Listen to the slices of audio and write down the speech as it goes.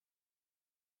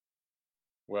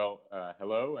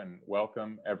Hello and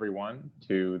welcome everyone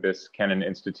to this Kennan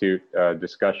Institute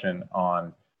discussion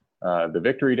on the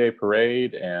Victory Day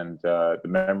Parade and the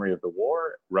memory of the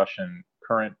war, Russian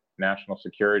current national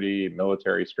security,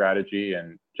 military strategy,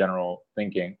 and general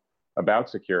thinking about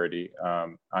security.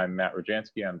 I'm Matt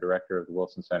Rojansky. I'm director of the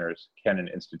Wilson Center's Kennan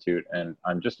Institute, and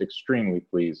I'm just extremely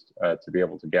pleased to be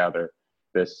able to gather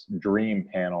this dream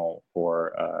panel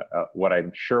for what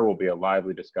I'm sure will be a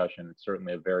lively discussion. It's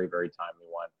certainly a very, very timely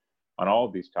one on all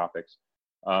of these topics.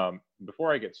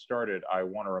 Before I get started, I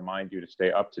want to remind you to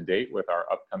stay up to date with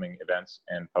our upcoming events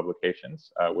and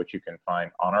publications, which you can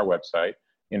find on our website.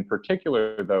 In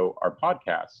particular, though, our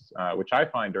podcasts, which I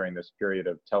find during this period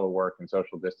of telework and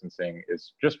social distancing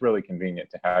is just really convenient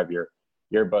to have your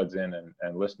earbuds in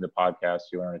and listen to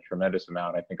podcasts. You learn a tremendous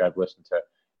amount. I think I've listened to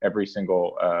every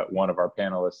single one of our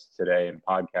panelists today in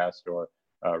podcast or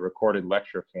recorded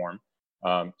lecture form.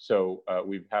 So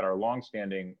we've had our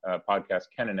longstanding podcast,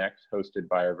 Kennan X, hosted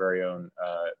by our very own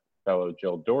fellow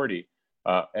Jill Doherty,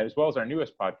 as well as our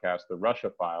newest podcast, The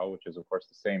Russia File, which is, of course,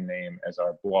 the same name as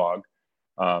our blog.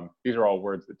 These are all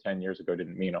words that 10 years ago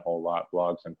didn't mean a whole lot,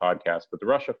 blogs and podcasts. But The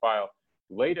Russia File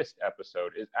latest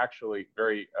episode is actually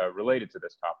very related to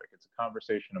this topic. It's a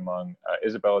conversation among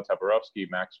Isabella Toporowski,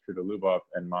 Max Trudolubov,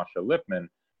 and Masha Lipman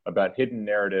about hidden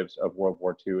narratives of World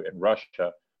War II in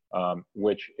Russia,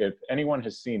 which, if anyone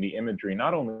has seen the imagery,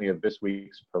 not only of this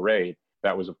week's parade,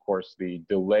 that was, of course, the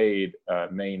delayed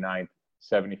May 9th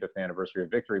 75th anniversary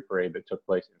of Victory Parade that took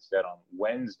place instead on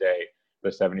Wednesday, the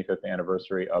 75th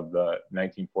anniversary of the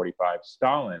 1945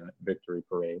 Stalin Victory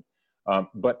Parade.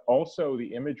 But also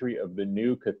the imagery of the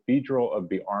new Cathedral of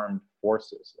the Armed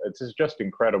Forces. This is just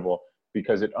incredible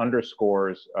because it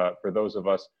underscores, for those of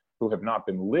us who have not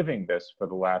been living this for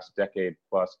the last decade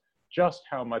plus, just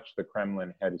how much the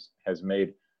Kremlin has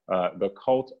made the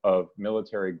cult of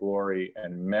military glory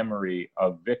and memory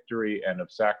of victory and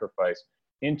of sacrifice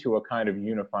into a kind of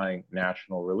unifying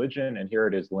national religion. And here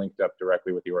it is linked up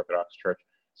directly with the Orthodox Church.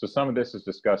 So some of this is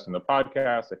discussed in the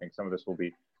podcast. I think some of this will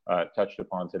be touched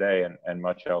upon today, and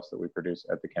much else that we produce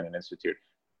at the Kennan Institute.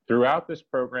 Throughout this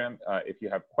program, if you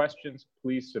have questions,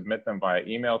 please submit them via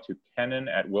email to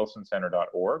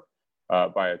kennan@wilsoncenter.org,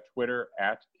 via Twitter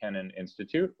 @Kennan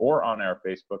Institute, or on our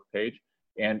Facebook page.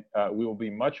 And we will be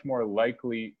much more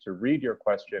likely to read your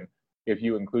question if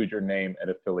you include your name and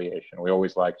affiliation. We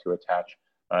always like to attach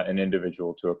an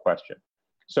individual to a question.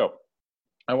 So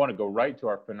I want to go right to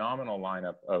our phenomenal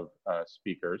lineup of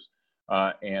speakers.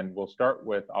 And we'll start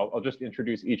with, I'll just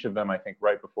introduce each of them, I think,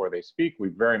 right before they speak. We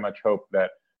very much hope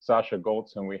that Sasha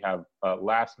Golts, whom we have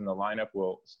last in the lineup,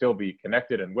 will still be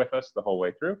connected and with us the whole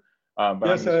way through. But yes, I'm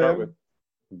going to start with,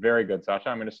 very good, Sasha.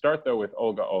 I'm going to start, though, with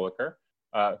Olga Oliker,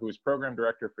 who is Program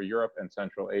Director for Europe and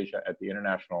Central Asia at the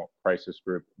International Crisis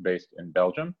Group based in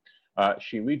Belgium.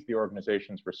 She leads the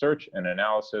organization's research and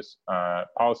analysis,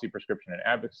 policy, prescription, and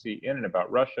advocacy in and about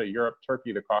Russia, Europe,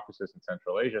 Turkey, the Caucasus, and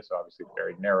Central Asia. So obviously a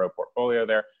very narrow portfolio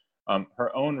there.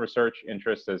 Her own research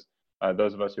interests, as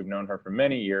those of us who've known her for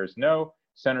many years know,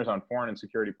 centers on foreign and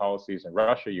security policies in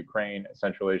Russia, Ukraine,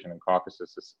 Central Asian, and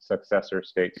Caucasus successor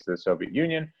states to the Soviet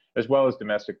Union, as well as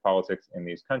domestic politics in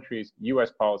these countries,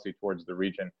 U.S. policy towards the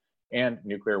region, and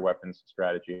nuclear weapons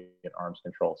strategy and arms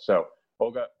control. So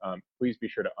Olga, please be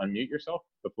sure to unmute yourself.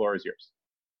 The floor is yours.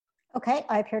 Okay,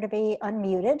 I appear to be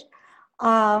unmuted.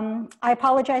 I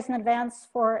apologize in advance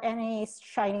for any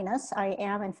shininess. I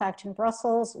am, in fact, in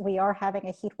Brussels. We are having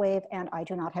a heat wave, and I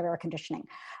do not have air conditioning.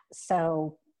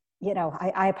 So, you know,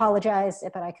 I apologize,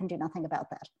 but I can do nothing about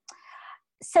that.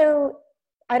 So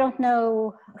I don't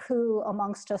know who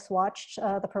amongst us watched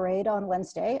the parade on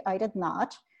Wednesday. I did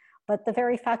not. But the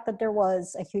very fact that there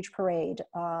was a huge parade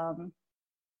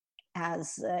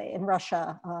in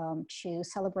Russia to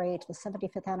celebrate the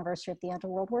 75th anniversary of the end of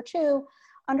World War II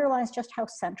underlines just how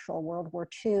central World War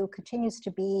II continues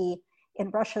to be in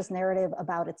Russia's narrative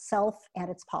about itself and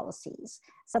its policies,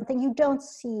 something you don't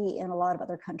see in a lot of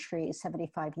other countries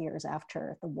 75 years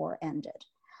after the war ended.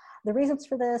 The reasons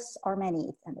for this are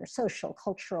many, and they're social,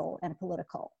 cultural, and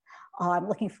political. I'm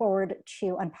looking forward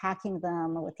to unpacking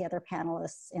them with the other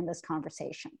panelists in this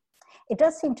conversation. It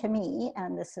does seem to me,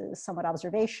 and this is somewhat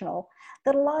observational,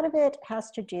 that a lot of it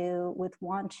has to do with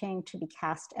wanting to be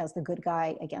cast as the good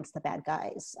guy against the bad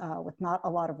guys, with not a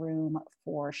lot of room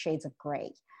for shades of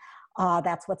gray.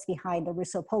 That's what's behind the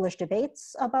Russo-Polish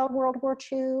debates about World War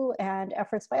II and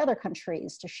efforts by other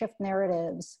countries to shift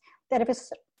narratives that have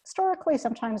historically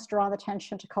sometimes drawn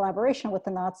attention to collaboration with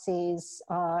the Nazis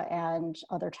and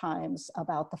other times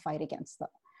about the fight against them.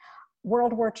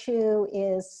 World War II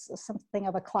is something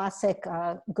of a classic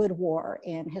good war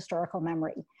in historical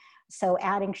memory. So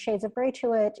adding shades of gray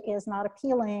to it is not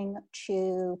appealing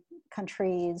to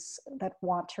countries that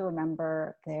want to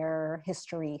remember their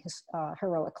history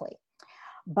heroically.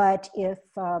 But if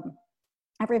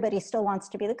everybody still wants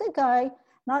to be the good guy,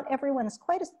 not everyone is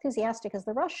quite as enthusiastic as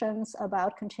the Russians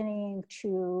about continuing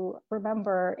to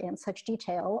remember in such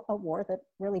detail a war that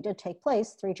really did take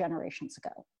place 3 generations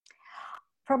ago.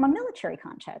 From a military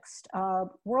context,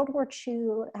 World War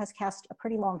II has cast a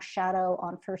pretty long shadow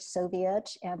on first Soviet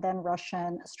and then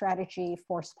Russian strategy,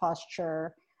 force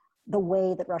posture, the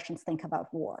way that Russians think about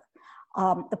war.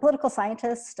 The political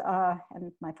scientist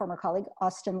and my former colleague,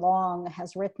 Austin Long,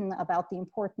 has written about the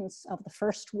importance of the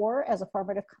First War as a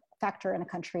formative factor in a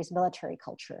country's military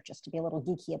culture, just to be a little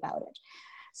geeky about it.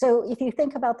 So if you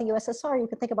think about the USSR, you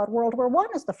could think about World War I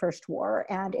as the first war,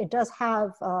 and it does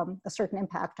have a certain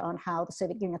impact on how the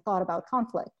Soviet Union thought about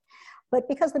conflict. But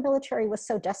because the military was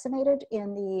so decimated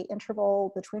in the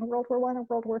interval between World War I and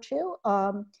World War II,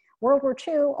 World War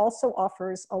II also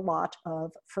offers a lot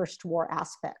of First War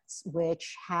aspects,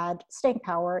 which had staying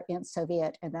power in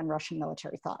Soviet and then Russian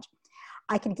military thought.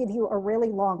 I can give you a really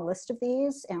long list of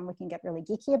these and we can get really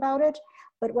geeky about it.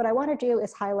 But what I want to do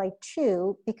is highlight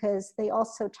 2 because they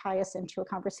also tie us into a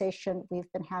conversation we've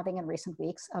been having in recent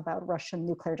weeks about Russian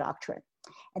nuclear doctrine.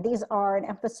 And these are an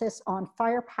emphasis on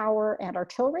firepower and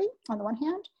artillery on the one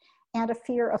hand, and a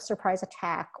fear of surprise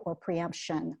attack or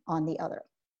preemption on the other.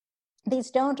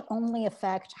 These don't only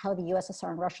affect how the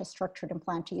USSR and Russia structured and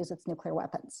planned to use its nuclear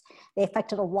weapons. They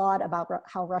affected a lot about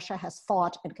how Russia has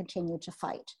fought and continued to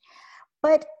fight.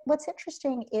 But what's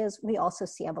interesting is we also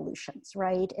see evolutions,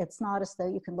 right? It's not as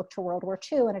though you can look to World War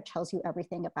II and it tells you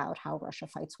everything about how Russia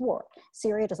fights war.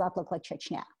 Syria does not look like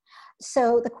Chechnya.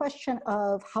 So the question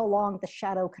of how long the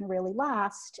shadow can really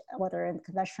last, whether in the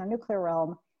conventional nuclear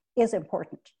realm, is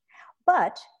important.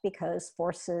 But because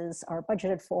forces are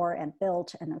budgeted for and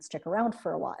built and then stick around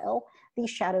for a while, these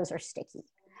shadows are sticky.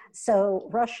 So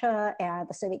Russia and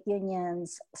the Soviet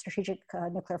Union's strategic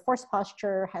nuclear force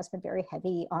posture has been very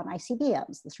heavy on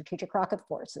ICBMs, the strategic rocket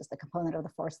force is the component of the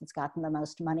force that's gotten the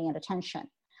most money and attention.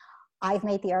 I've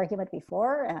made the argument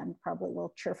before, and probably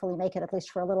will cheerfully make it at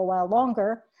least for a little while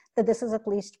longer, that this is at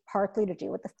least partly to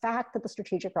do with the fact that the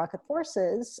strategic rocket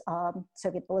forces,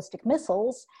 Soviet ballistic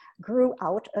missiles, grew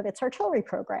out of its artillery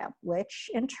program, which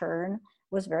in turn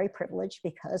was very privileged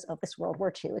because of this World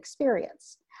War II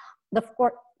experience.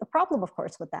 The problem, of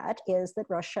course, with that is that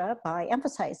Russia, by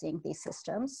emphasizing these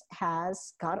systems,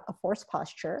 has got a force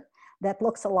posture that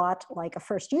looks a lot like a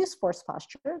first use force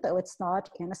posture, though it's not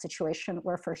in a situation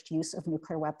where first use of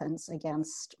nuclear weapons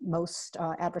against most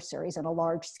adversaries in a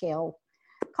large scale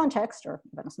context, or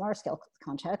even a smaller scale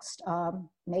context,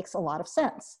 makes a lot of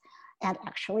sense. And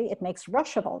actually, it makes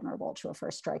Russia vulnerable to a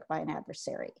first strike by an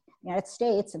adversary. The United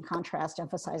States, in contrast,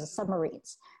 emphasizes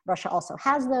submarines. Russia also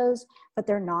has those, but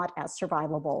they're not as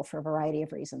survivable for a variety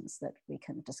of reasons that we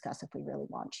can discuss if we really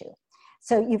want to.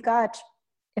 So you've got,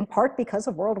 in part because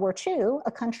of World War II,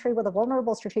 a country with a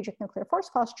vulnerable strategic nuclear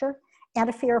force posture and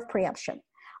a fear of preemption,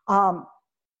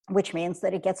 which means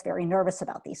that it gets very nervous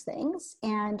about these things.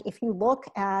 And if you look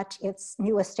at its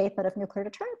newest statement of nuclear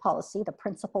deterrent policy, the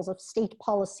principles of state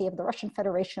policy of the Russian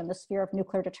Federation in the sphere of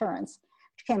nuclear deterrence,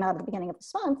 which came out at the beginning of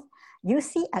this month, you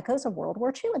see echoes of World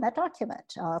War II in that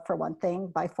document. For one thing,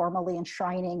 by formally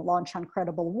enshrining launch on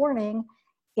credible warning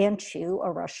into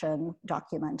a Russian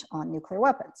document on nuclear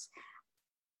weapons.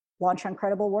 Launch on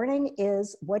credible warning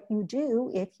is what you do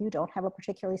if you don't have a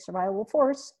particularly survivable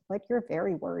force, but you're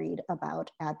very worried about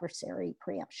adversary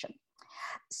preemption.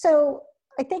 So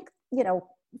I think,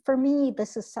 for me,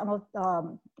 this is some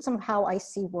of how I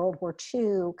see World War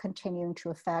II continuing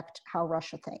to affect how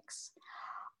Russia thinks.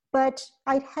 But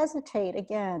I'd hesitate,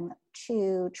 again,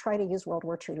 to try to use World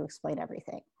War II to explain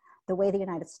everything. The way the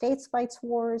United States fights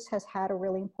wars has had a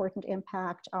really important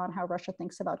impact on how Russia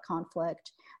thinks about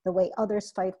conflict, the way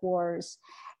others fight wars,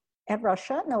 and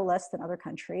Russia, no less than other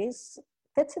countries,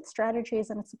 fits its strategies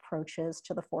and its approaches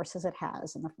to the forces it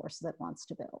has and the forces it wants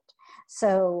to build.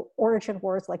 So origin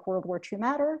wars like World War II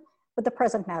matter, but the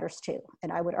present matters too.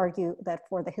 And I would argue that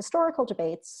for the historical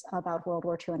debates about World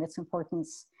War II and its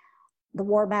importance, the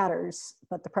war matters,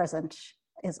 but the present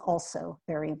is also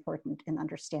very important in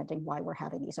understanding why we're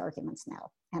having these arguments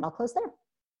now. And I'll close there.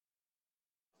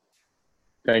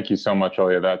 Thank you so much,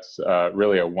 Olga. That's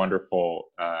really a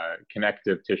wonderful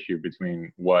connective tissue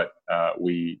between what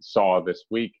we saw this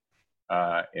week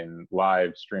in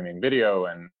live streaming video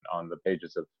and on the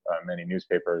pages of many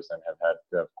newspapers, and have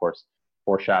had, of course,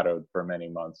 foreshadowed for many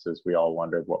months as we all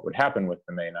wondered what would happen with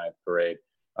the May 9th parade.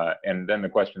 And then the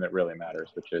question that really matters,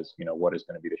 which is, what is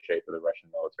going to be the shape of the Russian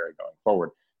military going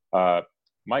forward?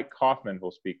 Mike Kofman, who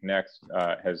will speak next,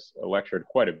 has lectured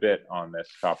quite a bit on this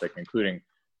topic, including,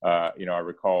 I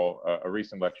recall a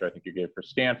recent lecture I think you gave for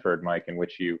Stanford, Mike, in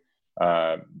which you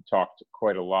talked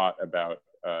quite a lot about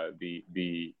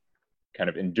the kind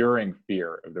of enduring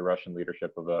fear of the Russian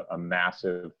leadership of a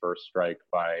massive first strike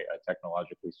by a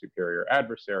technologically superior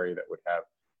adversary that would have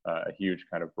a huge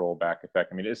kind of rollback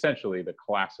effect. I mean, essentially the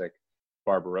classic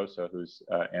Barbarossa, whose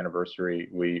anniversary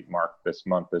we mark this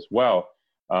month as well.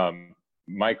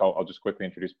 Mike, I'll just quickly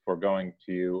introduce before going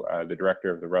to you, the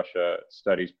director of the Russia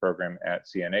Studies program at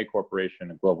CNA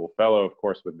Corporation, a global fellow, of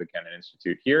course, with the Kennan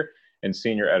Institute here, and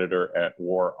senior editor at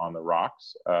War on the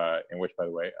Rocks, in which, by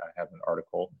the way, I have an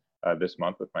article this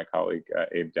month with my colleague,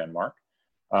 Abe Denmark.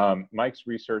 Mike's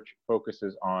research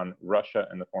focuses on Russia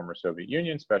and the former Soviet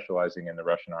Union, specializing in the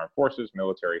Russian armed forces,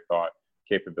 military thought,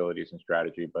 capabilities, and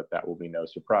strategy, but that will be no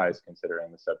surprise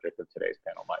considering the subject of today's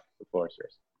panel. Mike, the floor is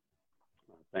yours.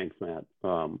 Thanks, Matt.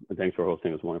 And thanks for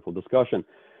hosting this wonderful discussion.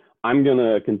 I'm going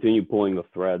to continue pulling the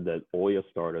thread that Olga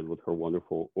started with her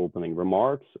wonderful opening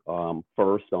remarks.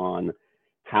 First on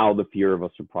how the fear of a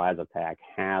surprise attack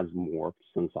has morphed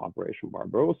since Operation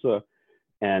Barbarossa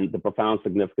and the profound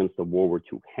significance that World War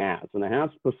II has. And it has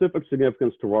specific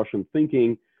significance to Russian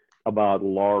thinking about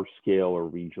large scale or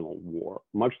regional war,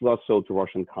 much less so to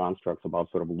Russian constructs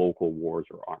about sort of local wars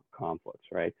or armed conflicts,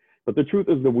 right? But the truth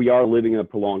is that we are living in a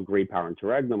prolonged great power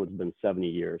interregnum. It's been 70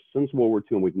 years since World War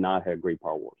II, and we've not had great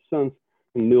power wars since.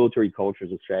 And military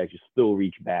cultures and strategies still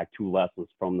reach back to lessons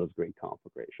from this great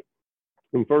conflagration.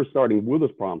 And first, starting with this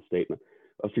prompt statement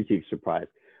of strategic surprise.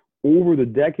 Over the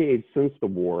decades since the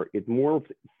war, it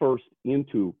morphed first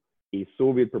into a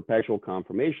Soviet perpetual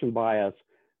confirmation bias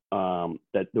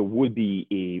that there would be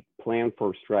a planned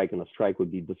first strike, and the strike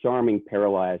would be disarming,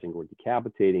 paralyzing, or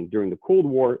decapitating. During the Cold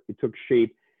War, it took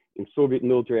shape in Soviet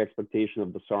military expectation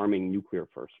of disarming nuclear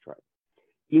first strike.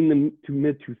 In the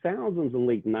mid-2000s and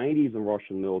late 90s in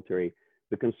Russian military,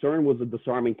 the concern was a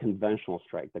disarming conventional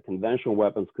strike, that conventional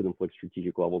weapons could inflict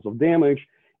strategic levels of damage,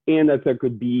 and that there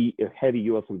could be a heavy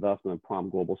US investment in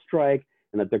prompt global strike,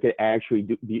 and that there could actually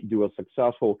do a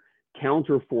successful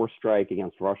counter-force strike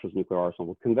against Russia's nuclear arsenal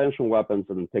with conventional weapons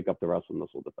and then pick up the rest of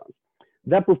missile defense.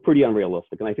 That was pretty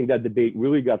unrealistic, and I think that debate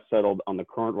really got settled on the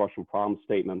current Russian problem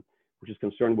statement, which is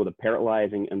concerned with a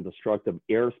paralyzing and destructive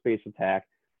airspace attack.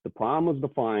 The problem is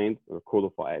defined or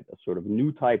codified as sort of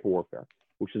new type warfare,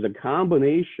 which is a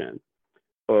combination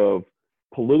of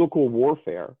political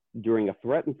warfare during a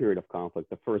threatened period of conflict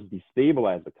that first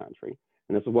destabilized the country.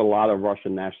 And this is what a lot of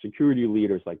Russian national security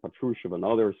leaders like Patrushev and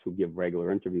others who give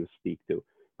regular interviews speak to,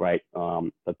 right?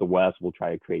 That the West will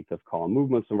try to create fifth column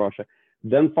movements in Russia,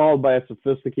 then followed by a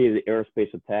sophisticated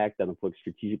airspace attack that inflicts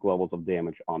strategic levels of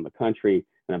damage on the country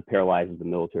and then paralyzes the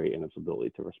military in its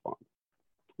ability to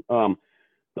respond.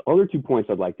 The other 2 points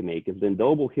I'd like to make is the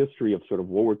indelible history of sort of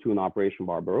World War II and Operation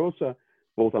Barbarossa,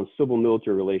 both on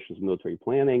civil-military relations, military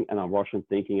planning, and on Russian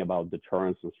thinking about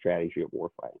deterrence and strategy of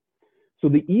warfighting. So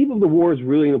the eve of the war is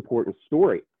really an important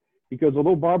story, because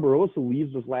although Barbarossa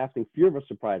leaves this lasting fear of a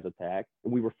surprise attack,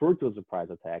 and we refer to it as a surprise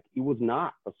attack, it was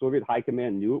not. The Soviet high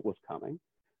command knew it was coming.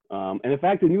 And in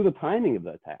fact, they knew the timing of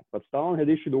the attack, but Stalin had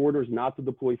issued orders not to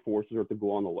deploy forces or to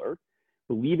go on alert,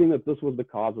 believing that this was the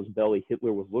casus belli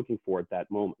Hitler was looking for at that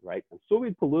moment, right? And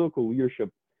Soviet political leadership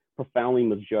profoundly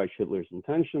misjudged Hitler's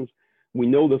intentions. We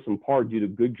know this in part due to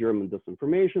good German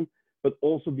disinformation, but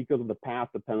also because of the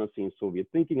past dependency in Soviet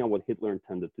thinking on what Hitler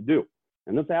intended to do.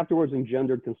 And this afterwards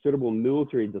engendered considerable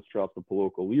military distrust of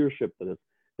political leadership. That is,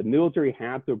 the military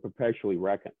had to perpetually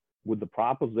reckon with the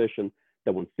proposition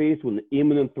that when faced with an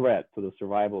imminent threat to the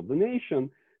survival of the nation,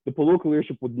 the political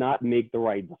leadership would not make the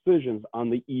right decisions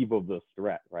on the eve of this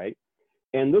threat, right?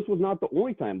 And this was not the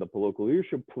only time the political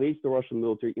leadership placed the Russian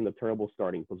military in a terrible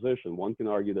starting position. One can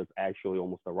argue that's actually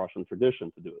almost a Russian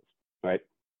tradition to do this, right?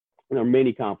 And there are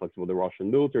many conflicts where the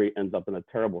Russian military ends up in a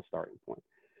terrible starting point.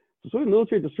 So Soviet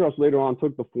military distrust later on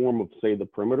took the form of, say, the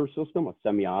perimeter system, a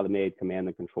semi-automated command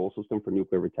and control system for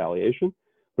nuclear retaliation,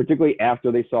 particularly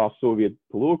after they saw Soviet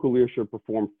political leadership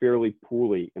perform fairly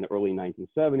poorly in the early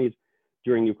 1970s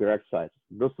during nuclear exercises.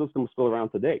 This system is still around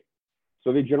today.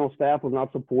 Soviet General Staff was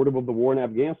not supportive of the war in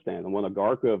Afghanistan, and when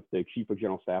Agarkov, the chief of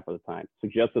General Staff at the time,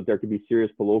 suggested there could be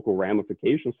serious political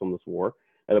ramifications from this war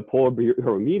at a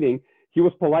Politburo meeting, he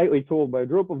was politely told by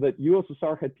Andropov that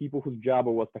USSR had people whose job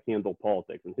was to handle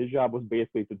politics, and his job was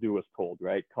basically to do as told,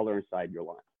 right? Color inside your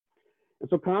lines. And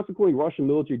so consequently, Russian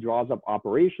military draws up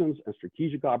operations and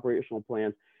strategic operational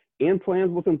plans and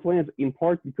plans within plans, in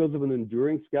part because of an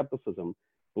enduring skepticism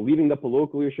believing that the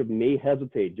local leadership may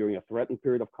hesitate during a threatened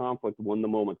period of conflict when the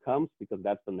moment comes, because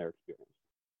that's been their experience.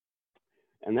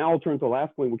 And now I'll turn to the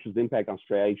last point, which is the impact on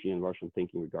strategy and Russian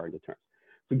thinking regarding deterrence.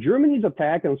 So Germany's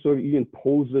attack on the Soviet Union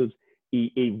poses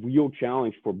a real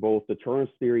challenge for both deterrence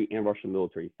theory and Russian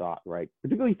military thought, right?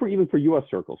 Particularly even for US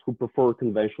circles who prefer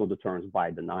conventional deterrence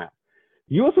by denial.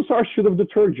 The USSR should have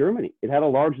deterred Germany. It had a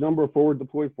large number of forward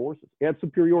deployed forces. It had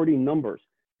superiority in numbers,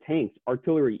 tanks,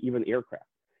 artillery, even aircraft.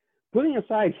 Putting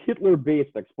aside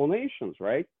Hitler-based explanations,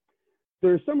 right?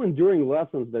 There are some enduring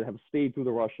lessons that have stayed through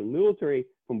the Russian military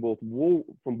from both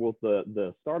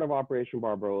the start of Operation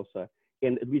Barbarossa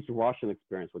and at least Russian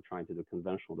experience with trying to do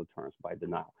conventional deterrence by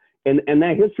denial. And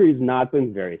that history has not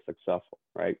been very successful,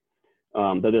 right?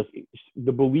 That is,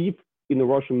 the belief in the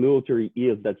Russian military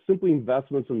is that simply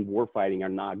investments in warfighting are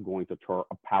not going to deter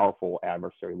a powerful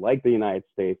adversary like the United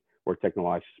States or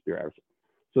technologically superior adversary.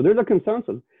 So there's a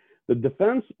consensus. The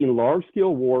defense in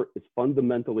large-scale war is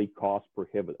fundamentally cost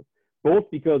prohibitive, both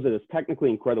because it is technically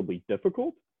incredibly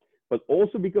difficult, but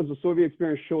also because the Soviet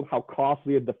experience showed how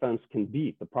costly a defense can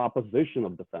be, the proposition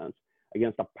of defense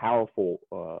against a powerful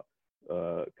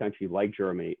country like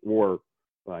Germany or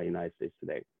the United States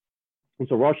today. And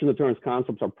so Russian deterrence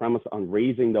concepts are premised on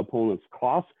raising the opponent's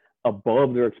costs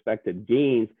above their expected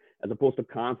gains, as opposed to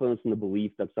confidence in the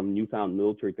belief that some newfound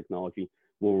military technology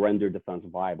will render defense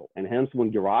viable. And hence,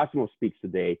 when Gerasimov speaks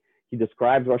today, he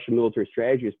describes Russian military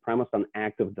strategy as premised on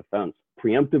active defense,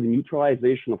 preemptive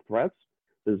neutralization of threats.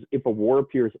 As if a war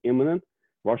appears imminent,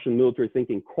 Russian military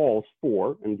thinking calls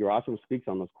for, and Gerasimov speaks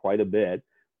on this quite a bit,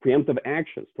 preemptive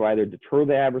actions to either deter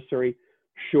the adversary,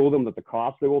 show them that the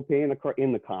cost they will pay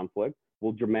in the conflict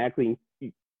will dramatically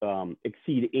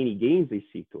exceed any gains they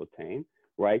seek to attain,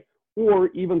 right? Or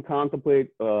even contemplate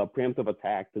a preemptive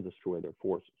attack to destroy their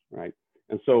forces, right?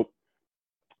 And so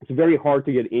it's very hard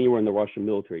to get anywhere in the Russian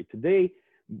military today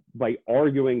by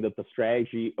arguing that the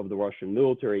strategy of the Russian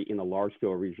military in a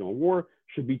large-scale regional war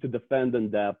should be to defend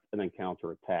in depth and then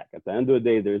counterattack. At the end of the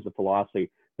day, there's the philosophy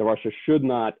that Russia should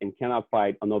not and cannot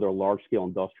fight another large-scale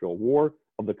industrial war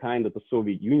of the kind that the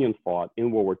Soviet Union fought in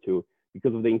World War II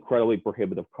because of the incredibly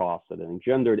prohibitive costs that it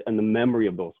engendered and the memory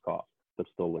of those costs that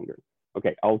still linger.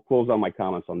 Okay, I'll close out my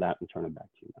comments on that and turn it back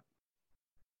to you now.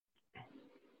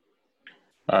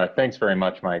 Thanks very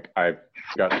much, Mike. I've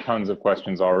got tons of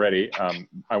questions already.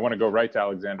 I want to go right to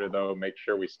Alexander, though, make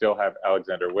sure we still have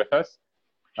Alexander with us.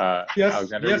 Yes,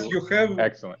 Alexander, yes, you have.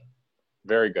 Excellent.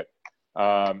 Very good.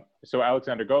 So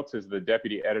Aleksandr Golts is the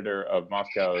deputy editor of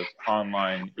Moscow's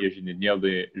online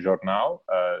еженедельный journal,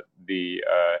 the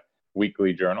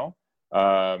weekly journal.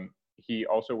 He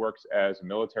also works as a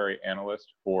military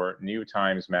analyst for New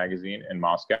Times Magazine in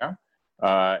Moscow.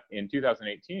 In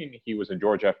 2018, he was a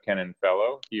George F. Kennan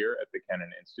Fellow here at the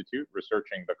Kennan Institute,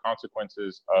 researching the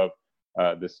consequences of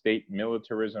the state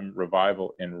militarism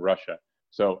revival in Russia.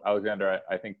 So, Alexander,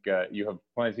 I think you have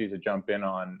plenty to jump in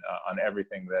on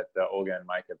everything that Olga and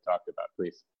Mike have talked about,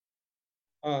 please.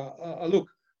 Look,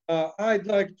 I'd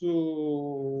like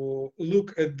to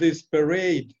look at this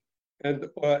parade and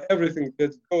everything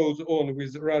that goes on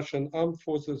with Russian armed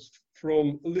forces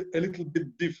from a little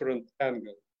bit different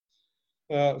angle.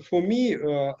 For me,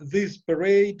 this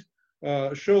parade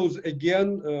shows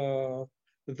again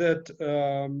that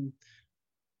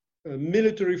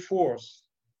military force,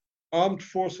 armed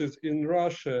forces in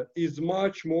Russia is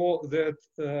much more than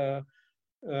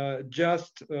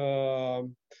just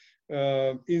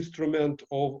instrument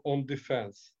on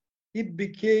defense. It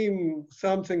became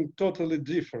something totally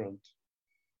different.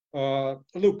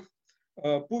 Look,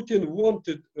 Putin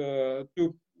wanted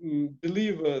to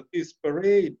deliver this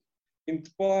parade in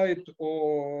spite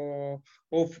of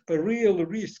a real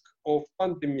risk of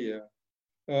pandemic.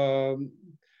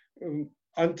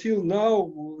 Until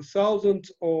now,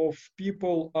 thousands of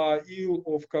people are ill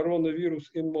of coronavirus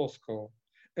in Moscow.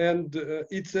 And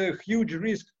it's a huge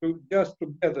risk to just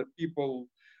to gather people,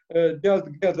 just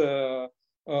gather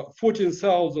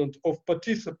 14,000 of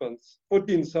participants,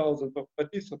 14,000 of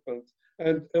participants,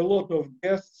 and a lot of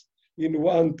guests in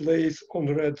one place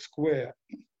on Red Square.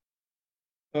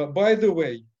 By the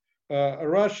way,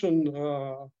 Russian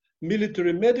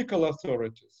military medical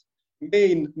authorities,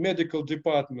 main medical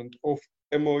department of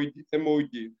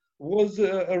MOD was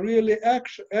really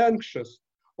anxious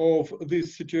of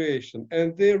this situation,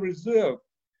 and they reserved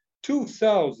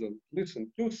 2,000,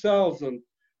 listen, 2,000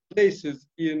 places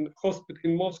in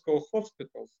Moscow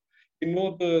hospitals in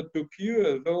order to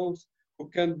cure those who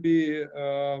can be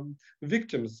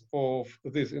victims of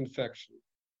this infection.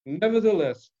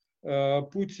 Nevertheless,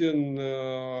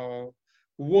 Putin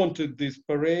wanted this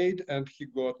parade, and he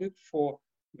got it for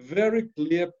very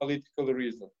clear political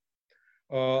reason.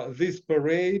 this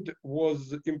parade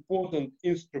was important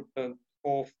instrument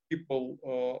of people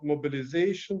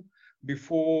mobilization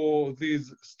before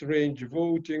this strange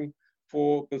voting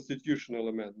for constitutional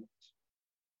amendments.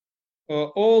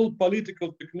 All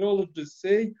political technologists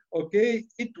say, okay,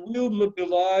 it will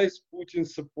mobilize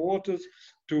Putin's supporters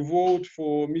to vote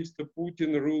for Mr.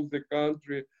 Putin rule the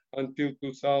country until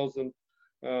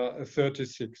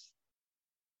 2036.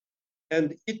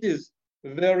 And it is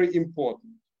very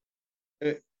important.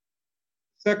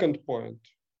 Second point,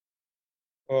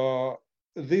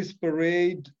 this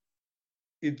parade,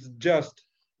 it's just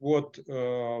what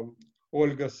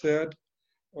Olga said,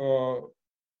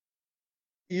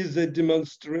 is a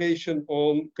demonstration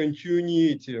on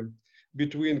continuity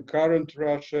between current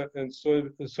Russia and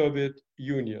Soviet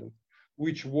Union,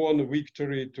 which won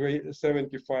victory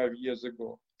 75 years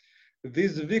ago.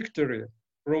 This victory,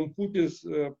 from Putin's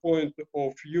point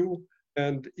of view,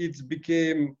 and it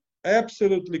became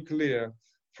absolutely clear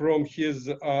from his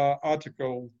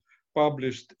article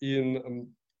published in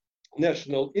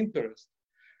National Interest,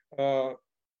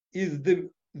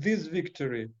 this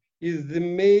victory is the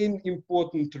main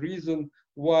important reason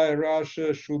why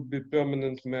Russia should be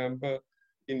permanent member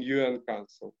in UN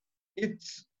Council.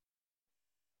 It's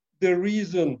the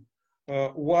reason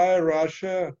why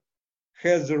Russia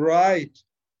has a right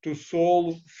to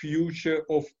solve future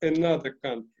of another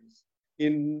countries.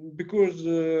 Because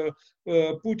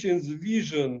Putin's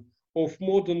vision of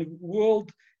modern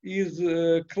world is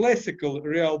classical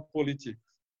realpolitik.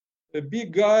 The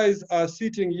big guys are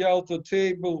sitting Yalta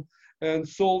table and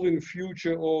solving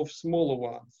future of smaller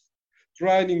ones,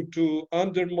 trying to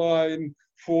undermine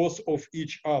force of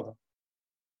each other.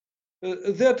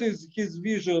 That is his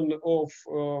vision of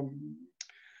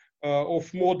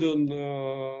modern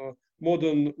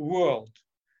world,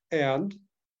 and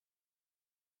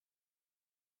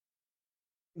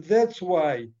that's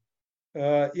why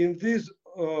in this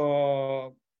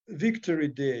Victory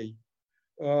Day,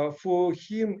 for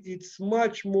him it's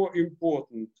much more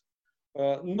important.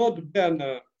 Not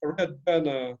banner, red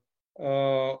banner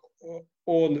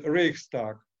on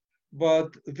Reichstag,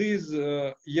 but this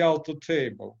Yalta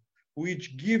table,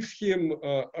 which gives him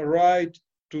a right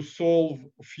to solve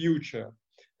future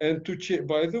and to change,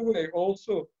 by the way,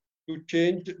 also to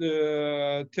change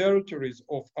the territories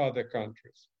of other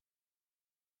countries.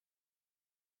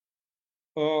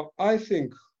 I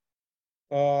think,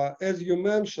 as you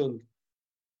mentioned,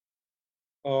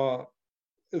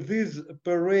 this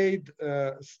parade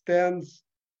stands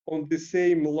on the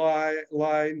same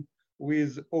line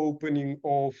with opening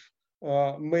of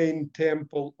main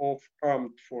temple of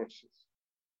armed forces.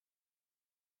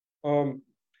 2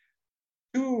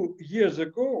 years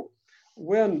ago,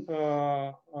 when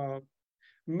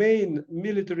main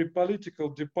military political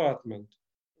department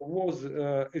was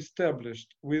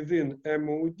established within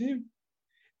MOD,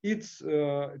 its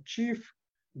chief,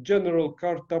 General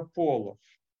Kartapolov,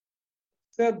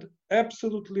 said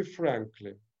absolutely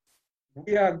frankly,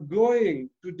 we are going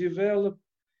to develop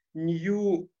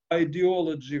new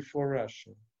ideology for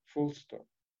Russia, full stop.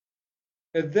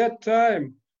 At that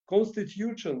time,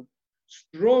 Constitution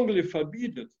strongly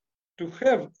forbade to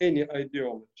have any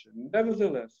ideology.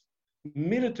 Nevertheless,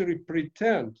 military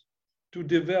pretend to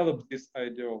develop this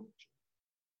ideology.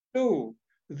 So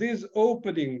this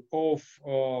opening of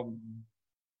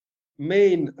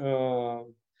main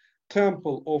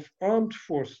temple of armed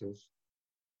forces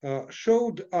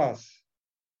showed us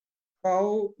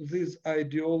how this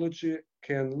ideology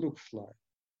can look like.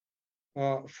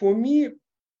 For me,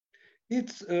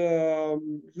 it's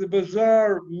the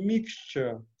bizarre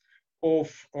mixture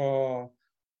of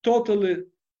totally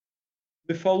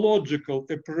mythological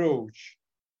approach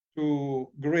to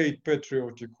Great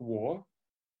Patriotic War,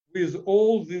 with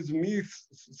all these myths,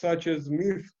 such as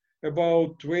myth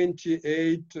about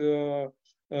 28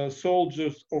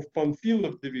 soldiers of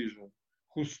Panfilov division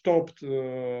who stopped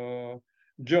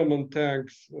German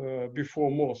tanks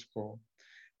before Moscow,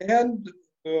 and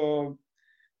the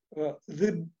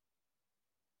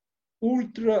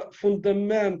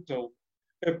ultra-fundamental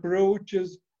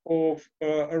approaches of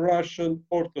Russian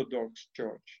Orthodox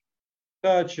Church,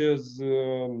 such as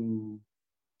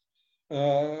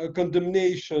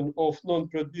condemnation of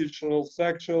non-traditional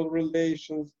sexual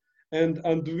relations and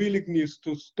unwillingness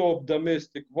to stop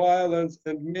domestic violence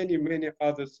and many, many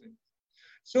other things.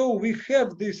 So we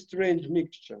have this strange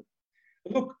mixture.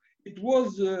 Look, it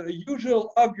was a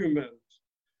usual argument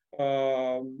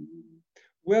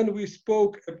when we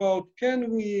spoke about,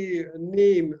 can we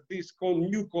name this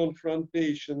new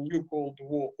confrontation, new Cold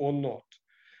War or not?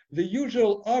 The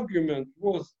usual argument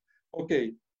was,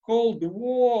 okay, Cold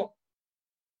War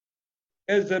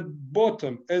as a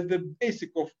bottom, as the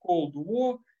basic of Cold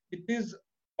War, it is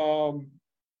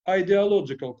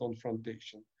ideological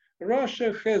confrontation.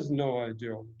 Russia has no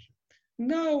ideology.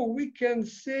 Now we can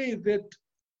say that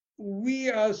we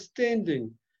are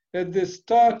standing at the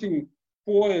starting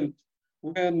point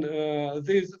when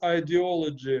this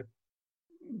ideology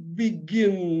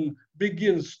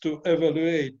begins to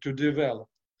evaluate, to develop.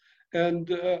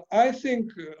 And I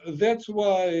think that's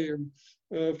why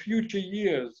future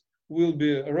years will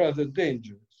be rather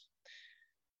dangerous.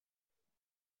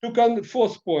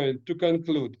 Fourth point, to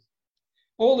conclude,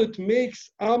 all it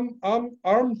makes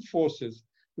armed forces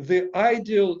the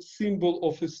ideal symbol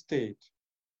of a state.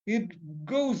 It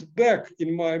goes back,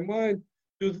 in my mind,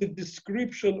 to the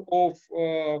description of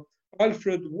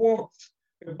Alfred Works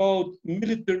about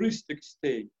militaristic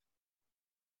state.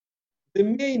 The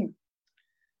main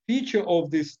feature of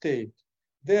this state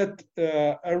that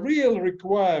real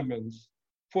requirements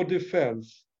for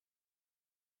defense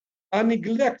are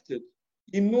neglected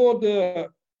in order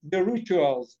the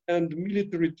rituals and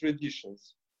military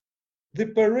traditions. The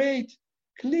parade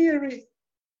clearly,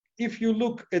 if you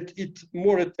look at it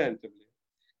more attentively,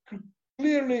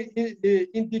 clearly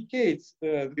indicates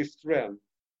this trend.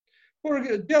 For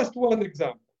just one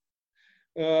example,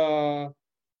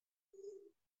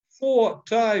 4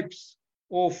 types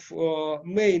of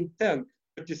main tank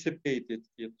participated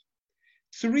in it,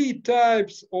 3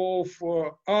 types of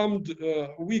armed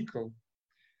vehicle,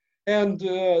 and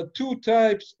 2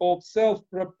 types of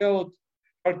self-propelled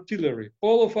artillery.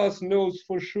 All of us knows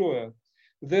for sure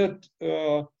that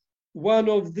one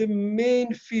of the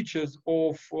main features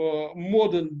of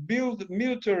modern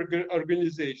military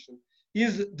organization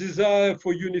is desire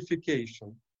for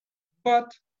unification.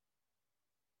 But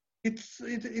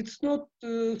it's not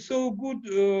so good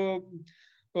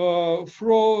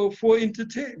for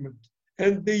entertainment.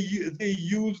 And they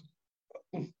used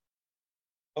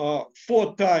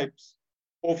 4 types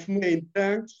of main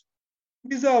tanks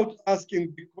without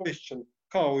asking the question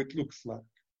how it looks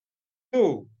like.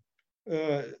 So,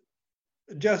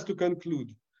 just to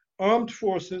conclude, armed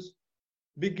forces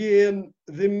began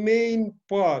the main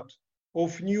part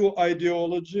of new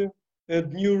ideology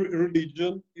and new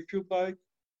religion, if you like,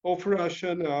 of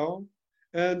Russia now,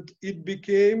 and it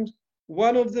became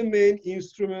one of the main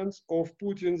instruments of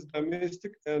Putin's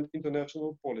domestic and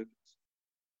international politics.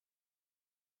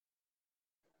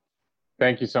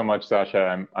 Thank you so much,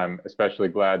 Sasha. I'm especially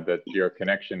glad that your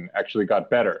connection actually got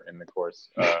better in the course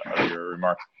of your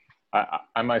remarks.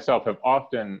 I myself have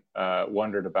often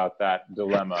wondered about that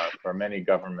dilemma for many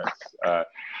governments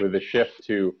with the shift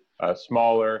to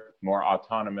smaller, more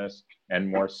autonomous, and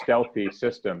more stealthy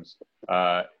systems.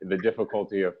 The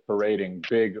difficulty of parading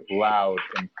big, loud,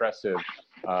 impressive,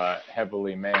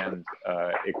 heavily manned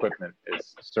equipment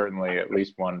is certainly at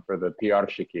least one for the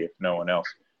PR-shiki, if no one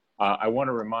else. I want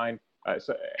to remind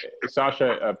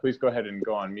Sasha, please go ahead and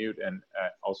go on mute, and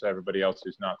also everybody else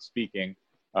who's not speaking.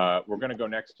 We're going to go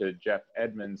next to Jeff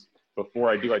Edmonds. Before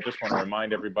I do, I just want to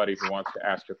remind everybody who wants to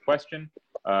ask a question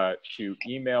to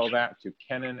email that to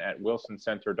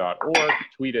kennan@wilsoncenter.org,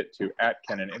 tweet it to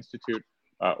 @Kennan Institute,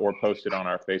 or post it on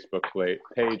our Facebook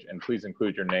page, and please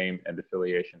include your name and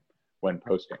affiliation when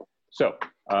posting. So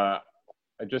I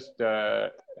just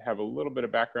have a little bit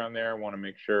of background there. I want to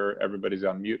make sure everybody's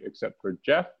on mute except for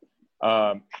Jeff,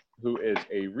 who is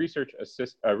a research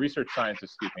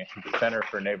scientist, at the Center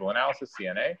for Naval Analyses,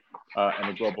 CNA, and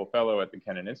a global fellow at the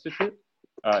Kennan Institute.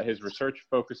 His research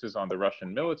focuses on the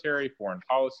Russian military, foreign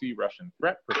policy, Russian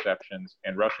threat perceptions,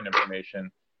 and Russian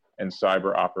information and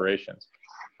cyber operations.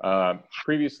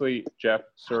 Previously, Jeff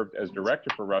served as director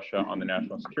for Russia on the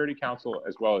National Security Council,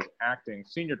 as well as acting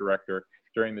senior director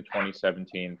during the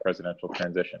 2017 presidential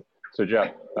transition. So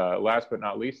Jeff, last but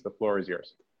not least, the floor is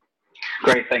yours.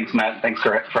 Great, thanks, Matt. Thanks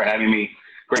for having me.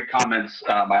 Great comments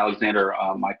by Alexander,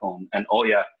 Michael, and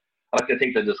Olga. I'd like to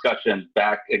take the discussion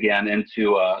back again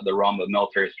into the realm of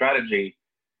military strategy.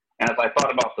 And as I thought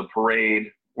about the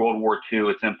parade, World War II,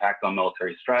 its impact on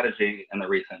military strategy, and the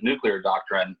recent nuclear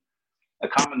doctrine, a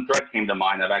common thread came to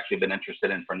mind I've actually been interested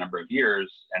in for a number of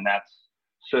years, and that's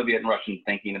Soviet and Russian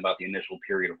thinking about the initial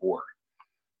period of war.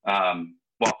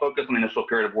 While focus on the initial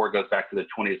period of war goes back to the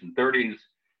 20s and 30s,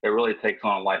 it really takes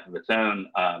on a life of its own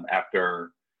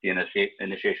after the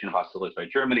initiation of hostilities by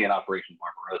Germany and Operation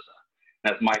Barbarossa.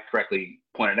 And as Mike correctly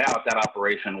pointed out, that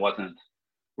operation wasn't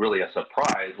really a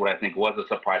surprise. What I think was a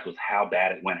surprise was how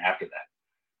bad it went after that,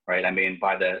 right? I mean,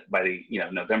 by the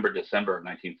November, December of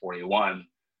 1941,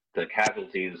 the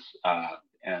casualties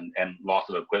and loss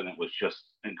of equipment was just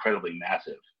incredibly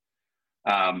massive.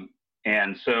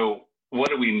 And so what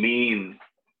do we mean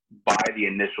by the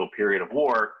initial period of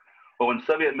war? But when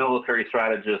Soviet military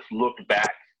strategists looked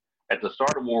back at the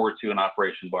start of World War II and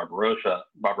Operation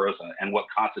Barbarossa and what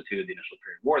constituted the initial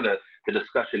period of war, the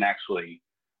discussion actually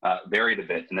varied a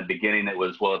bit. In the beginning, it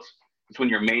was, well, it's when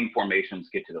your main formations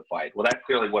get to the fight. Well, that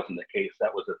clearly wasn't the case.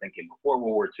 That was the thinking before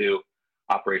World War II,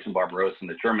 Operation Barbarossa, and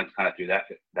the Germans kind of threw that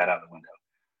out the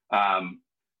window.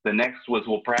 The next was,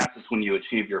 well, perhaps it's when you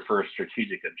achieve your first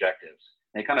strategic objectives.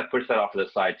 And they kind of pushed that off to the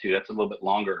side too. That's a little bit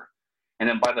longer. And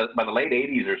then by the late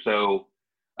 80s or so,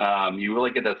 you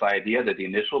really get this idea that the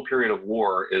initial period of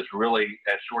war is really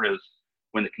as short as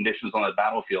when the conditions on the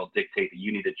battlefield dictate that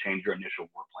you need to change your initial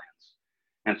war plans.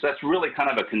 And so that's really kind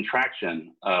of a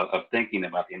contraction of thinking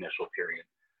about the initial period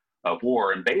of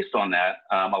war. And based on that,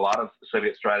 a lot of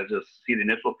Soviet strategists see the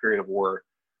initial period of war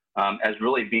as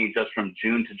really being just from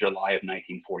June to July of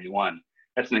 1941.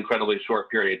 That's an incredibly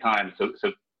short period of time.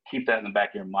 So keep that in the back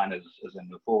of your mind as I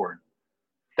move forward.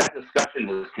 That discussion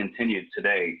has continued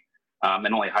today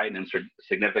and only heightened in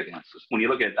significance. When you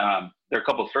look at, there are a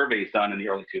couple of surveys done in the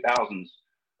early 2000s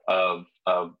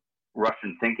of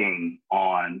Russian thinking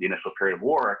on the initial period of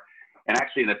war. And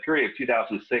actually in the period of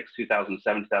 2006,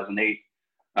 2007, 2008,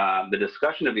 the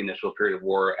discussion of the initial period of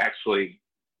war, actually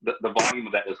the volume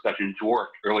of that discussion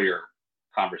dwarfed earlier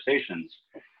conversations.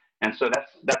 And so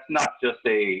that's not just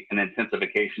an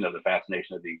intensification of the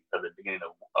fascination of the beginning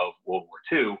of World War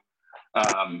II.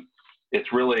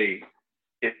 It's really,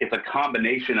 it's a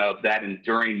combination of that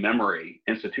enduring memory,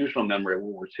 institutional memory of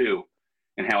World War II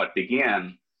and how it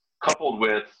began, coupled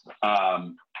with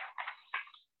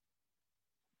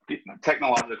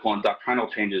technological and doctrinal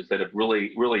changes that have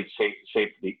really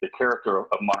shaped the character of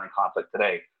modern conflict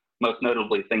today. Most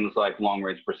notably things like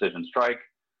long-range precision strike,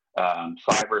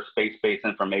 cyber space-based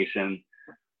information,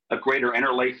 a greater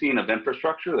interlacing of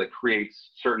infrastructure that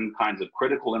creates certain kinds of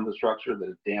critical infrastructure that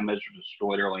is damaged or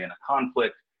destroyed early in a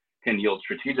conflict, can yield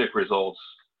strategic results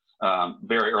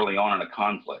very early on in a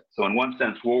conflict. So in one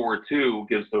sense, World War II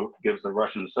gives the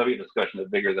Russian and Soviet discussion the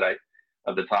vigor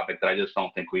of the topic that I just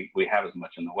don't think we have as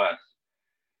much in the West.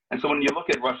 And so when you look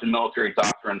at Russian military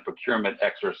doctrine, procurement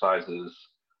exercises,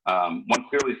 one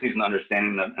clearly sees an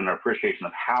understanding and an appreciation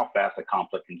of how fast a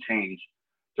conflict can change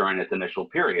during its initial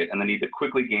period, and the need to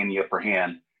quickly gain the upper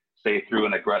hand, say through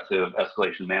an aggressive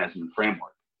escalation management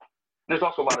framework. And there's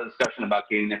also a lot of discussion about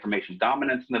gaining information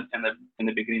dominance in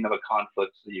the beginning of a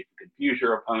conflict, so you can confuse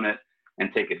your opponent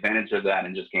and take advantage of that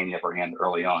and just gain the upper hand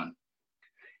early on.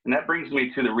 And that brings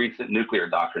me to the recent nuclear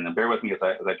doctrine, and bear with me as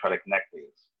I try to connect these.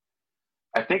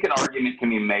 I think an argument can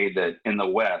be made that in the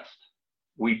West,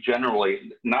 we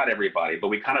generally, not everybody, but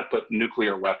we kind of put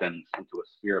nuclear weapons into a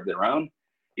sphere of their own.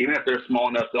 Even if they're small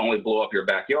enough to only blow up your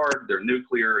backyard, they're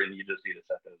nuclear and you just need to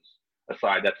set those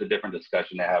aside. That's a different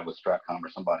discussion to have with Stratcom or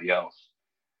somebody else.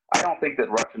 I don't think that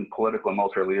Russian political and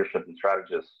military leadership and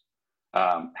strategists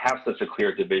have such a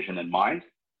clear division in mind.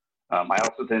 I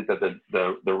also think that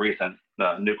the recent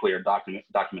nuclear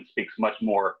document speaks much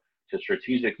more to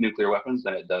strategic nuclear weapons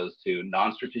than it does to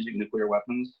non-strategic nuclear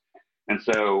weapons. And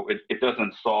so it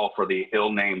doesn't solve for the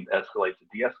ill-named escalate to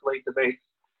de-escalate debate.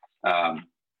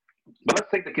 But let's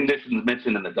take the conditions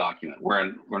mentioned in the document,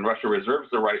 when Russia reserves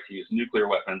the right to use nuclear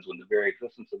weapons when the very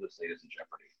existence of the state is in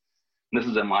jeopardy. And this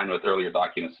is in line with earlier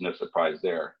documents, no surprise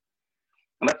there.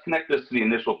 And let's connect this to the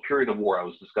initial period of war I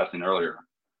was discussing earlier.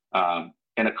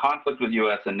 In a conflict with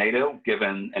US and NATO,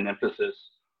 given an emphasis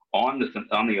on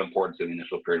the importance of the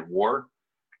initial period of war,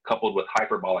 coupled with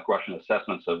hyperbolic Russian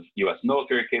assessments of US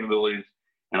military capabilities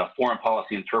and a foreign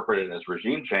policy interpreted as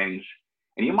regime change,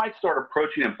 and you might start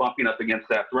approaching and bumping up against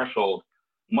that threshold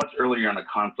much earlier in a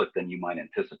conflict than you might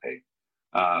anticipate.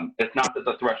 It's not that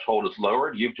the threshold is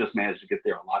lowered, you've just managed to get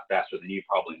there a lot faster than you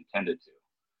probably intended to.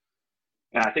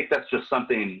 And I think that's just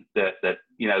something that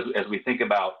you know, as we think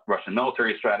about Russian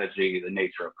military strategy, the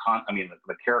nature of,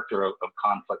 the character of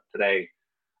conflict today,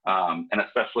 and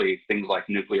especially things like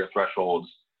nuclear thresholds,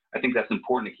 I think that's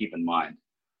important to keep in mind.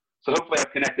 So hopefully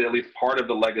I've connected at least part of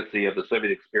the legacy of the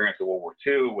Soviet experience of World War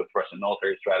II with Russian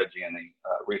military strategy and the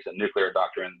recent nuclear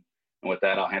doctrine. And with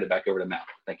that, I'll hand it back over to Matt.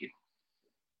 Thank you.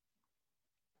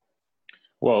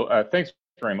 Well, thanks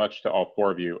very much to all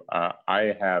four of you.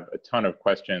 I have a ton of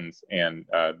questions, and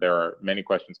there are many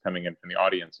questions coming in from the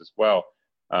audience as well.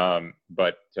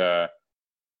 But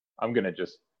I'm going to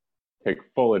just take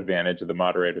full advantage of the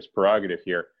moderator's prerogative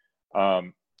here.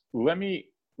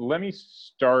 Let me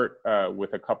start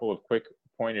with a couple of quick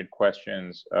pointed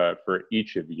questions for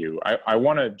each of you. I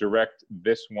want to direct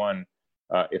this one,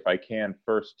 if I can,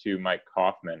 first to Mike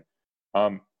Kofman.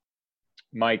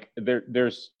 Mike,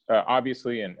 there's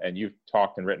obviously, and you've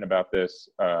talked and written about this,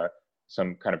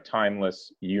 some kind of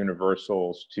timeless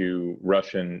universals to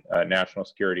Russian national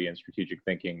security and strategic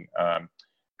thinking,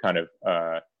 kind of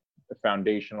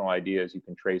foundational ideas you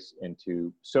can trace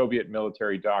into Soviet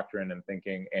military doctrine and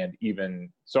thinking, and even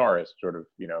Tsarist, sort of,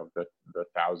 you know, the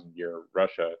 1,000-year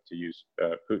Russia, to use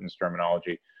Putin's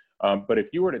terminology. But if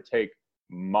you were to take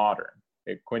modern,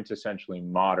 quintessentially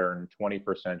modern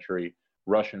 21st century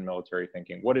Russian military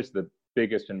thinking, what is the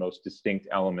biggest and most distinct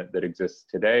element that exists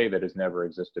today that has never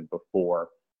existed before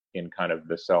in kind of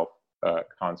the self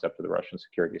concept of the Russian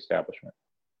security establishment?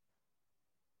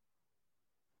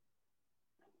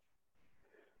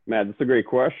 Matt, that's a great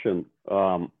question.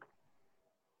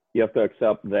 You have to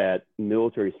accept that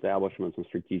military establishments and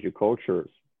strategic cultures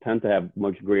tend to have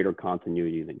much greater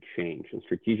continuity than change. And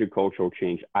strategic cultural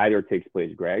change either takes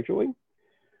place gradually,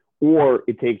 or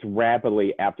it takes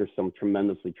rapidly after some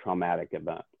tremendously traumatic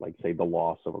event, like say the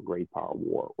loss of a great power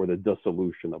war or the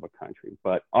dissolution of a country.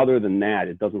 But other than that,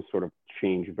 it doesn't sort of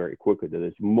change very quickly. That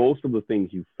is, most of the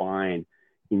things you find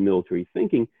in military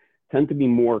thinking tend to be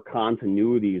more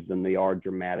continuities than they are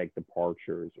dramatic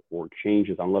departures or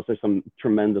changes, unless there's some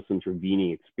tremendous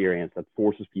intervening experience that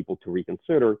forces people to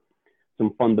reconsider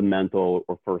some fundamental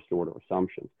or first order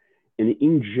assumptions. And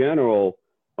in general,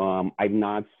 I've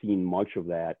not seen much of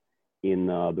that in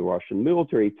the Russian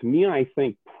military. To me, I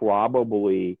think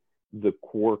probably the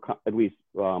core, at least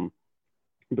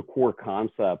the core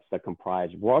concepts that comprise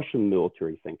Russian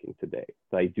military thinking today,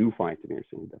 that I do find to be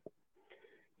interesting and different,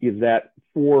 is that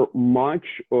for much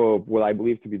of what I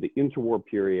believe to be the interwar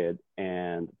period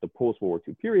and the post-World War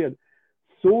II period,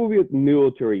 Soviet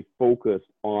military focused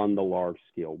on the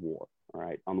large-scale war,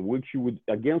 right, on which you would,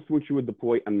 against which you would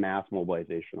deploy a mass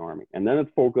mobilization army. And then it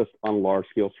focused on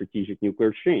large-scale strategic nuclear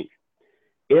exchange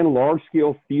and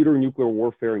large-scale theater nuclear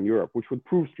warfare in Europe, which would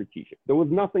prove strategic. There was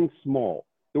nothing small.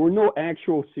 There were no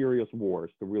actual serious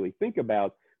wars to really think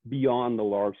about beyond the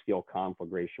large-scale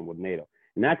conflagration with NATO.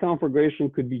 And that conflagration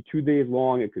could be 2 days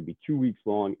long, it could be 2 weeks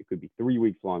long, it could be 3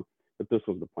 weeks long, but this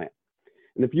was the plan.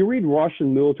 And if you read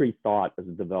Russian military thought as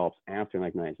it develops after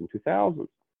 1990s and 2000s,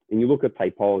 and you look at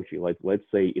typology, like let's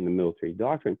say in the military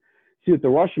doctrine, see that the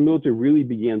Russian military really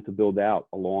began to build out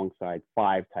alongside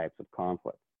 5 types of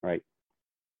conflict, right?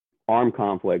 Armed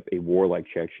conflict, a war like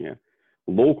Chechnya;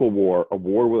 local war, a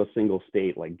war with a single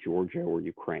state like Georgia or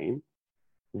Ukraine;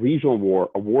 regional war,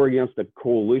 a war against a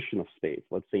coalition of states,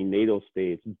 let's say NATO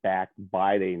states backed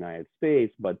by the United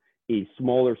States, but a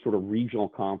smaller sort of regional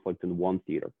conflict in one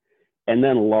theater; and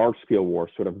then large-scale war,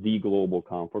 sort of the global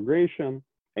conflagration;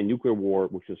 and nuclear war,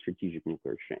 which is strategic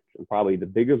nuclear exchange. And probably the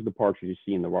biggest departure you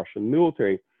see in the Russian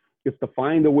military is to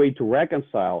find a way to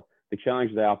reconcile the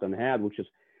challenge they often had, which is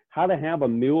how to have a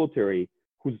military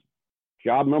whose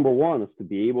job number one is to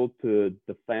be able to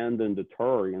defend and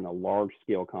deter in a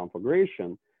large-scale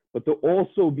conflagration, but to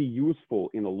also be useful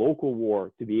in a local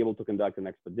war, to be able to conduct an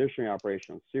expeditionary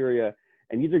operation in Syria.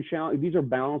 And these are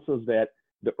balances that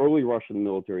the early Russian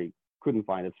military couldn't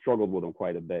find. It struggled with them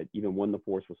quite a bit, even when the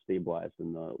force was stabilized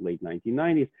in the late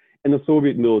 1990s. And the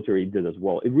Soviet military did as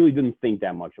well. It really didn't think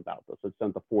that much about this. It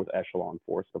sent the 4th echelon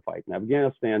force to fight in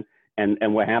Afghanistan.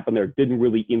 And what happened there didn't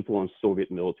really influence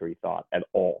Soviet military thought at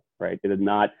all, right? It did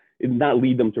not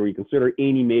lead them to reconsider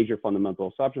any major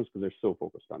fundamental assumptions because they're so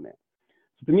focused on that.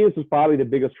 So to me, this is probably the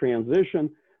biggest transition,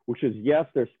 which is, yes,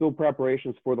 there's still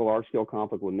preparations for the large-scale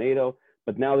conflict with NATO,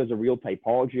 but now there's a real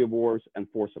typology of wars and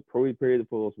force appropriate period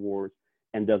for those wars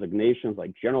and designations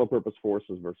like general purpose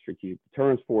forces versus strategic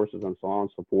deterrence forces and so on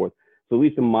and so forth. So at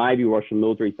least in my view, Russian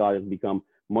military thought has become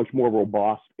much more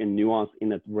robust and nuanced in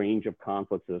its range of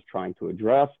conflicts it is trying to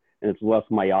address, and it's less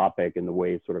myopic in the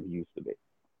way it sort of used to be.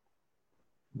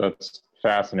 That's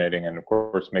fascinating, and of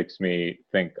course makes me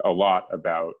think a lot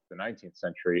about the 19th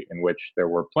century, in which there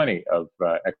were plenty of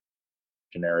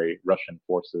expeditionary Russian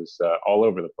forces all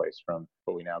over the place, from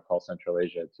what we now call Central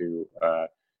Asia to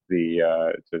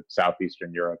to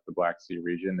southeastern Europe, the Black Sea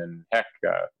region, and heck,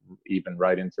 even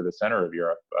right into the center of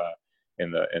Europe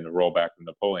in the rollback of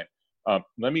Napoleon.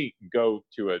 Let me go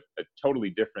to a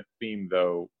totally different theme,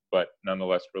 though, but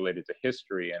nonetheless related to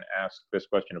history, and ask this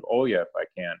question of Olga, if I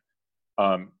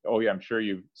can. Olga, I'm sure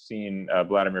you've seen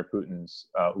Vladimir Putin's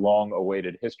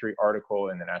long-awaited history article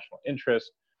in the National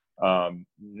Interest.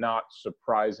 Not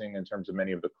surprising in terms of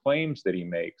many of the claims that he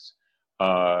makes,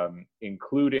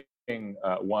 including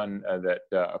one that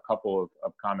a couple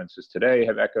of commenters today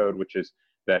have echoed, which is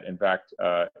that, in fact,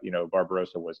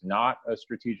 Barbarossa was not a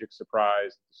strategic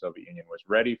surprise. The Soviet Union was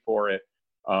ready for it.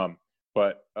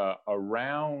 But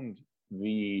around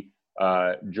the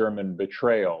German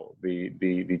betrayal,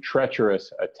 the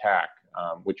treacherous attack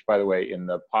which, by the way, in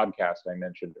the podcast I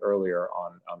mentioned earlier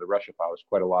on the Russia file, there's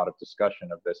quite a lot of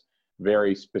discussion of this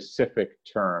very specific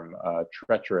term,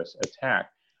 treacherous attack.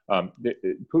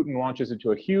 Putin launches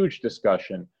into a huge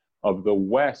discussion of the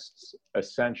West's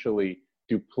essentially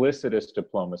duplicitous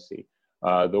diplomacy,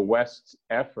 the West's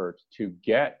effort to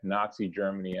get Nazi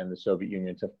Germany and the Soviet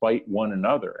Union to fight one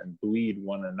another and bleed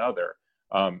one another.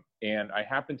 And I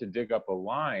happened to dig up a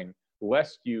line,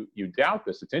 lest you doubt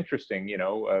this. It's interesting, you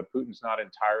know, Putin's not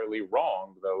entirely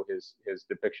wrong, though his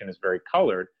depiction is very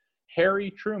colored.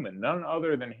 Harry Truman, none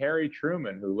other than Harry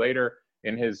Truman, who later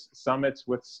in his summits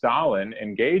with Stalin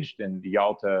engaged in the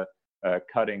Yalta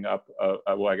cutting up,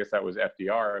 well, I guess that was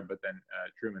FDR, but then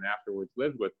Truman afterwards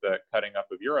lived with the cutting up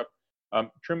of Europe.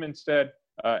 Truman said,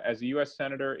 as a US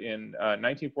Senator in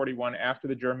 1941, after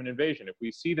the German invasion, if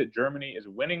we see that Germany is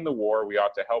winning the war, we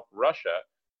ought to help Russia.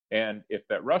 And if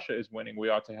that Russia is winning, we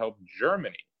ought to help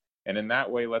Germany. And in that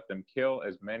way, let them kill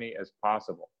as many as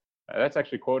possible. That's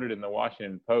actually quoted in the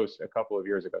Washington Post a couple of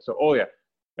years ago. So, Olga,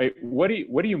 what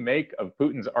do you make of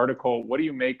Putin's article? What do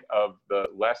you make of the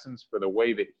lessons for the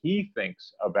way that he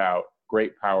thinks about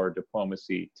great power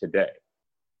diplomacy today?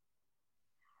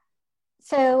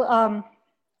 So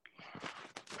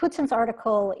Putin's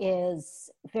article is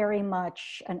very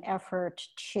much an effort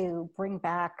to bring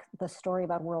back the story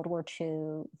about World War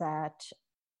II that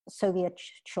Soviet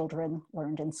children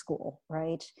learned in school,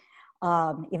 right?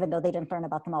 Even though they didn't learn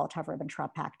about the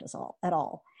Molotov-Ribbentrop Pact at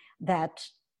all, that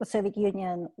the Soviet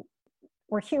Union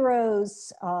were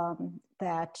heroes,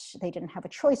 that they didn't have a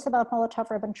choice about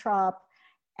Molotov-Ribbentrop.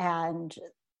 And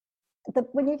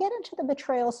when you get into the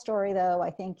betrayal story, though,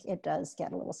 I think it does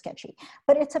get a little sketchy.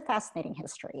 But it's a fascinating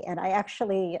history. And I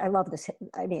love this.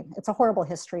 I mean, it's a horrible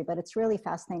history, but it's really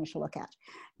fascinating to look at.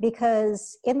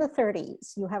 Because in the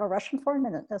 30s, you have a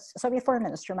Soviet foreign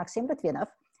minister, Maxim Litvinov,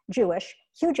 Jewish,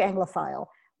 huge Anglophile,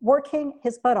 working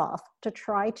his butt off to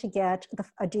try to get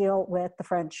a deal with the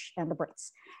French and the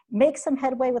Brits. Makes some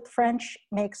headway with the French,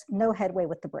 makes no headway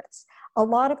with the Brits. A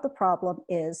lot of the problem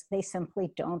is they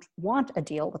simply don't want a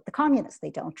deal with the communists.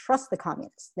 They don't trust the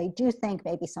communists. They do think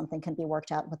maybe something can be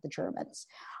worked out with the Germans.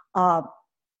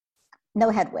 No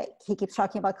headway. He keeps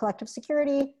talking about collective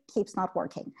security, keeps not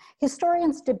working.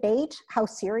 Historians debate how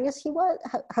serious he was,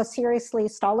 how seriously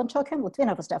Stalin took him.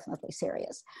 Litvinov was definitely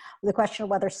serious. The question of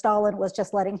whether Stalin was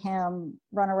just letting him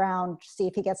run around, see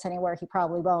if he gets anywhere, he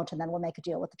probably won't, and then we'll make a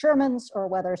deal with the Germans, or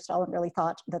whether Stalin really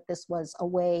thought that this was a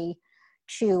way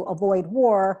to avoid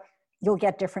war, you'll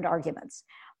get different arguments.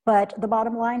 But the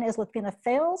bottom line is Litvinov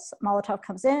fails, Molotov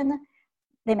comes in,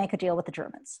 they make a deal with the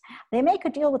Germans. They make a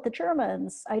deal with the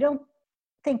Germans. I don't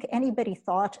think anybody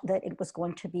thought that it was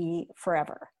going to be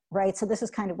forever, right? So this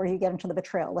is kind of where you get into the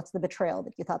betrayal. What's the betrayal?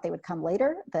 That you thought they would come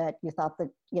later? That you thought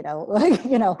that,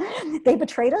 they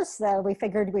betrayed us? We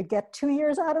figured we'd get 2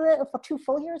 years out of it, 2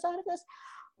 full years out of this?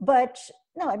 But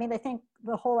no, I mean, I think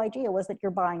the whole idea was that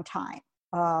you're buying time,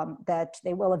 that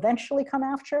they will eventually come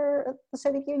after the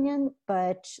Soviet Union,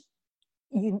 but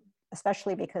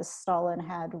especially because Stalin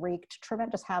had wreaked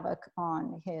tremendous havoc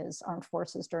on his armed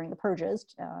forces during the purges,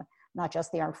 not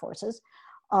just the armed forces,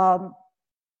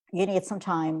 you need some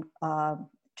time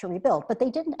to rebuild. But they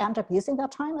didn't end up using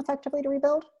that time effectively to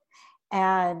rebuild,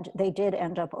 and they did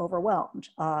end up overwhelmed.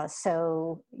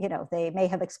 So, they may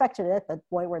have expected it, but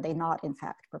boy, were they not, in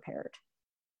fact, prepared.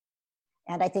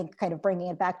 And I think kind of bringing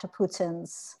it back to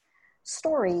Putin's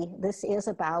story, this is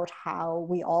about how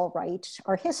we all write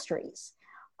our histories.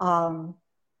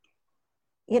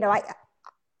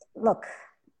 Look,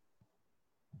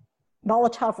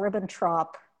 Molotov-Ribbentrop,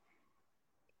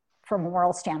 from a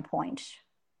moral standpoint,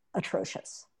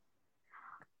 atrocious.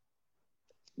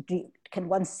 Can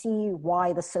one see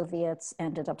why the Soviets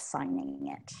ended up signing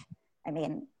it? I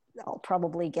mean, I'll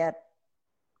probably get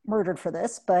murdered for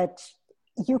this, but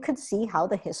you could see how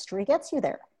the history gets you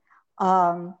there.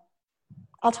 I'll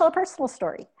tell a personal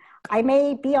story. I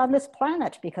may be on this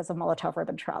planet because of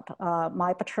Molotov-Ribbentrop.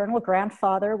 My paternal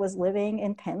grandfather was living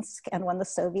in Pinsk, and when the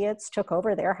Soviets took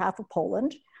over their half of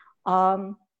Poland,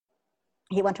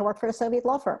 he went to work for a Soviet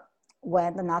law firm.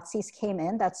 When the Nazis came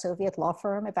in, that Soviet law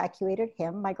firm evacuated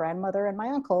him, my grandmother, and my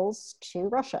uncles to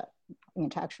Russia,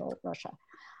 to actual Russia.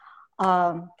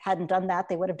 Hadn't done that,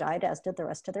 they would have died, as did the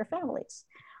rest of their families.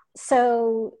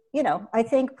 So, I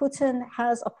think Putin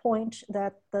has a point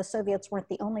that the Soviets weren't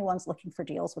the only ones looking for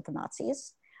deals with the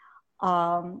Nazis.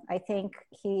 I think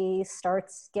he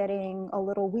starts getting a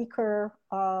little weaker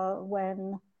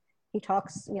when he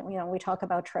talks, we talk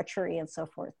about treachery and so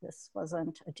forth. This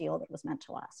wasn't a deal that was meant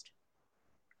to last.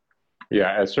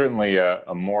 Yeah, certainly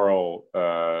a moral,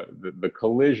 the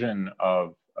collision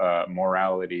of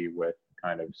morality with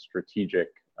kind of strategic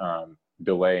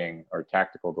delaying or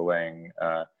tactical delaying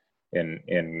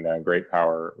in great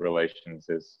power relations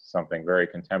is something very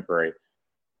contemporary.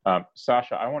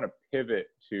 Sasha, I want to pivot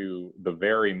to the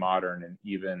very modern and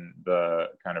even the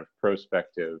kind of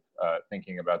prospective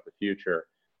thinking about the future.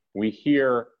 We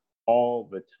hear all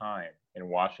the time in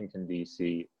Washington,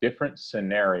 D.C., different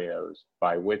scenarios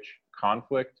by which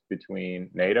conflict between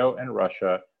NATO and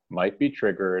Russia might be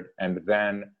triggered, and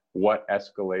then what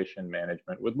escalation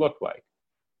management would look like.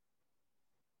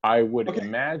 I would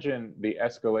imagine the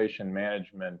escalation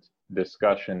management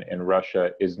discussion in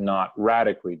Russia is not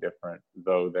radically different,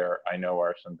 though there, I know,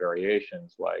 are some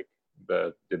variations, like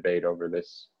the debate over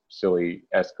this silly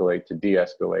escalate to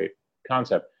de-escalate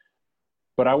concept.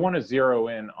 But I want to zero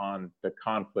in on the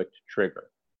conflict trigger.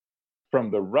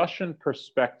 From the Russian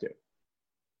perspective,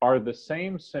 are the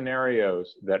same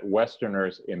scenarios that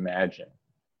Westerners imagine,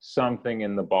 something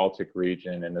in the Baltic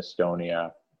region in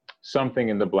Estonia, something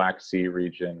in the Black Sea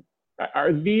region,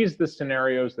 are these the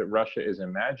scenarios that Russia is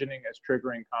imagining as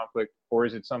triggering conflict, or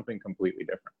is it something completely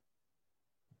different?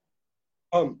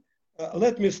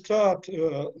 Let me start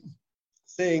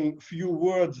saying a few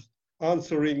words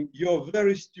answering your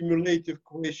very stimulative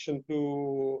question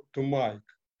to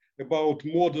Mike about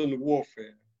modern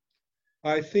warfare.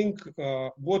 I think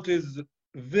what is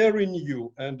very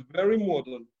new and very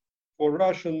modern for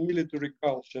Russian military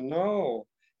culture now,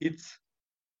 it's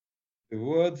the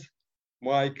words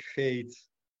Mike hates,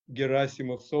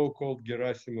 Gerasimov, so-called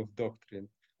Gerasimov doctrine.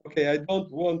 Okay, I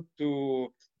don't want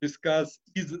to discuss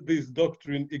if this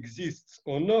doctrine exists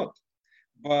or not,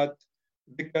 but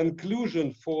the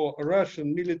conclusion for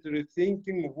Russian military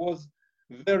thinking was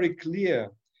very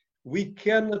clear. We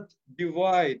cannot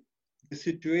divide the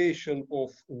situation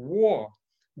of war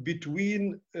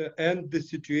between and the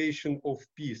situation of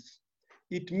peace.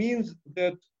 It means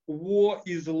that war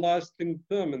is lasting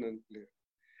permanently.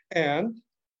 And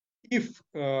if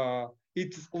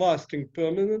it's lasting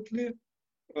permanently,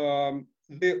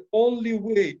 the only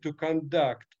way to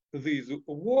conduct this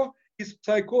war is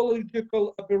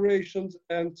psychological operations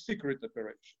and secret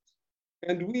operations.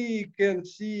 And we can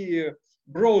see a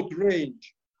broad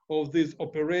range of these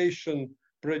operations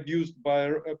produced by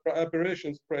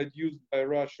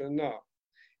Russia now.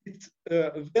 It's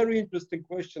a very interesting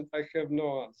question. I have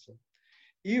no answer.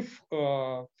 If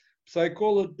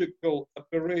psychological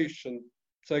operation,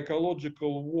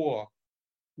 psychological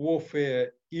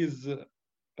warfare is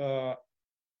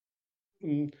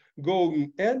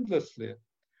going endlessly,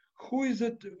 who is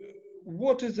it?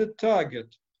 What is the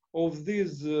target of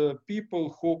these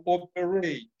people who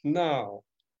operate now?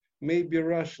 Maybe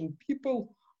Russian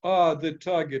people are the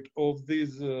target of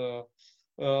these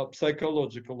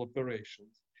psychological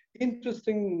operations.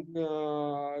 Interesting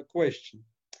question.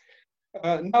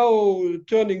 Now,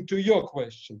 turning to your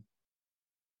question,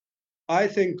 I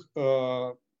think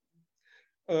for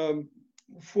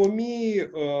me,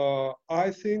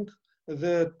 I think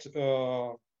that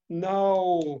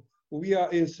now we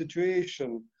are in a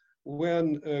situation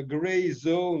when gray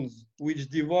zones which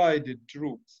divided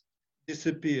troops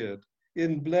disappeared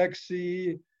in Black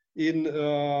Sea, in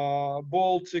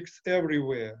Baltics,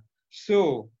 everywhere.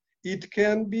 So it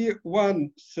can be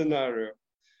one scenario.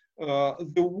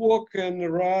 The war can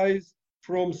rise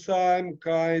from some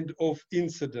kind of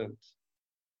incident.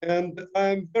 And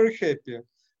I'm very happy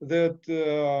that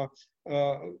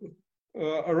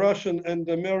Russian and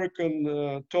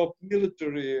American top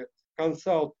military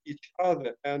consult each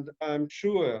other, and I'm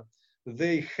sure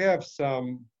they have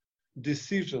some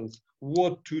decisions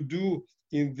what to do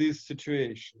in this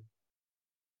situation.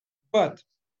 But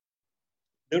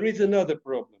there is another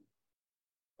problem.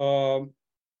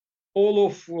 All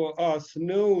of us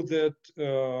know that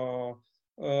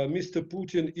Mr.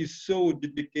 Putin is so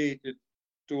dedicated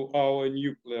to our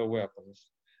nuclear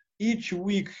weapons. Each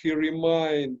week he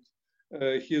reminds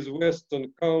his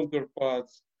Western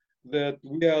counterparts that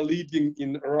we are leading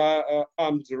in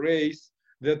arms race,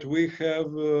 that we have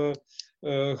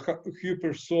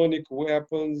hypersonic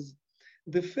weapons.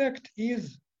 The fact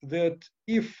is that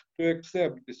if to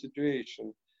accept the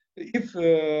situation, if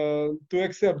to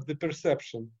accept the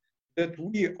perception that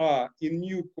we are in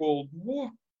new Cold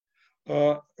War,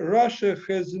 Russia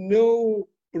has no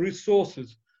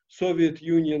resources Soviet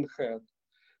Union had.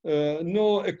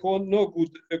 No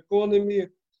good economy,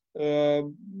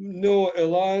 no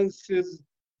alliances,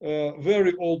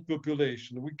 very old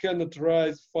population. We cannot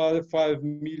rise 5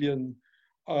 million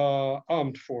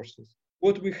armed forces.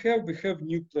 What we have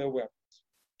nuclear weapons.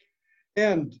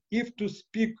 And if to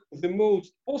speak the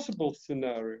most possible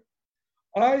scenario,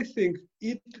 I think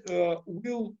it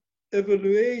will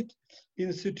evaluate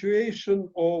in situation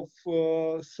of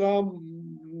some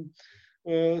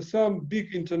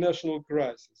big international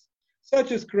crisis,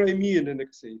 such as Crimean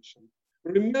annexation.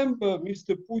 Remember,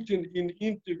 Mr. Putin in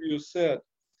interview said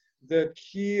that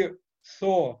he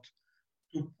thought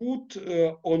to put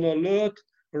on alert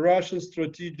Russian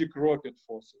strategic rocket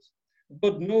forces.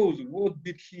 God knows what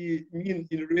did he mean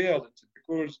in reality,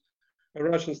 because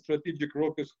Russian strategic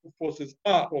rocket forces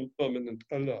are on permanent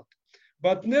alert.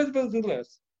 But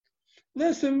nevertheless,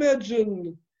 let's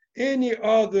imagine any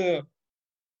other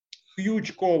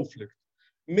huge conflict,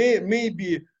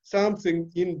 maybe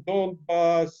something in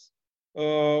Donbass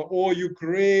or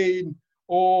Ukraine,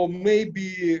 or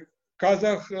maybe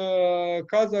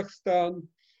Kazakhstan.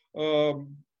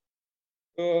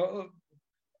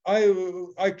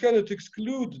 I cannot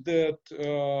exclude that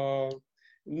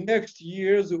next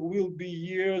years will be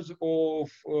years of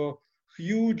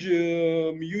huge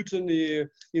mutiny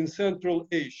in Central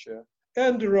Asia,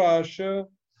 and Russia,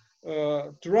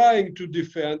 trying to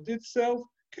defend itself,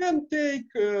 can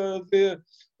take the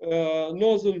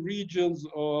northern regions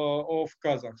of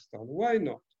Kazakhstan. Why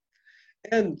not?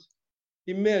 And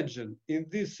imagine in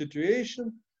this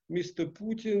situation, Mr.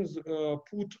 Putin's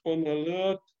put on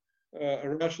alert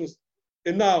Russians,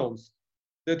 announced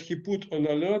that he put on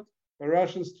alert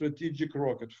Russian strategic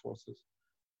rocket forces.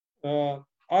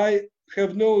 I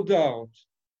have no doubt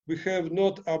we have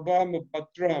not Obama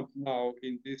but Trump now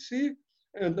in DC,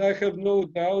 and I have no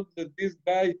doubt that this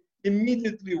guy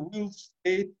immediately will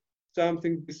state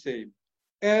something the same.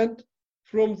 And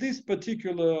from this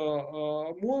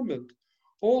particular moment,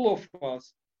 all of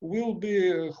us will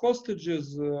be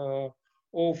hostages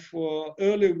of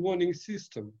early warning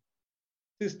systems.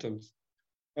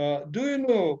 Do you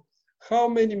know how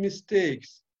many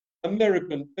mistakes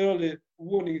American early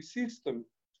warning system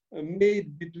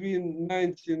made between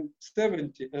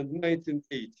 1970 and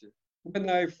 1980? When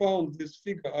I found this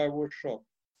figure, I was shocked.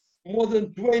 More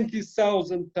than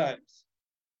 20,000 times.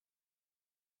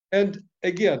 And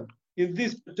again, in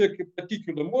this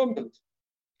particular moment,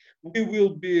 we will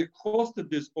be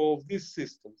hostages of these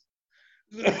systems.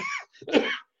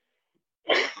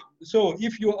 So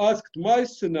if you asked my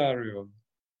scenario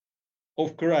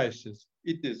of crisis,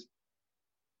 it is.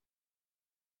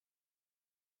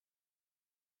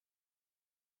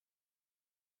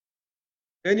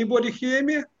 Anybody hear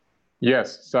me?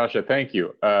 Yes, Sasha, thank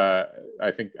you.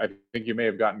 I think you may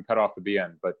have gotten cut off at the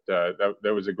end, but that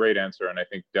was a great answer, and I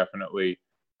think definitely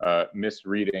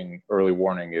misreading early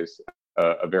warning is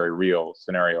a very real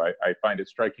scenario. I find it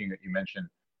striking that you mentioned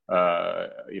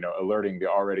alerting the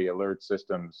already alert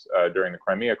systems during the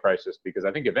Crimea crisis, because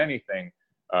I think if anything,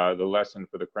 the lesson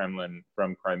for the Kremlin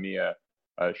from Crimea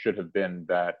should have been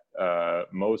that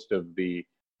most of the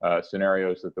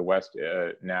scenarios that the West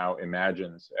now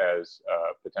imagines as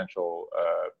potential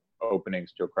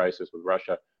openings to a crisis with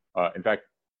Russia, in fact,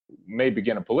 may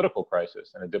begin a political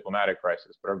crisis and a diplomatic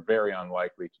crisis, but are very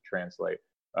unlikely to translate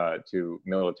to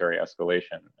military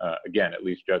escalation, again, at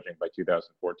least judging by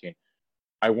 2014.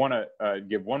 I want to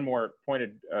give one more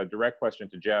pointed direct question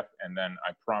to Jeff, and then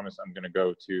I promise I'm going to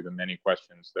go to the many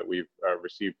questions that we've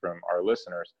received from our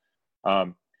listeners.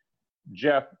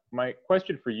 Jeff, my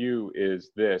question for you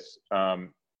is this.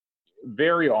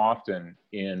 Very often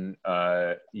in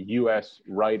US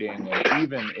writing, and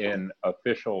even in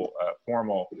official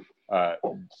formal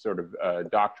sort of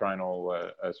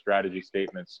doctrinal strategy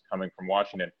statements coming from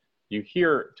Washington, you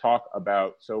hear talk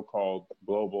about so-called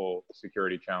global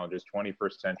security challenges,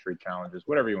 21st century challenges,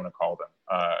 whatever you want to call them.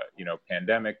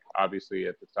 Pandemic, obviously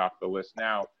at the top of the list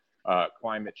now,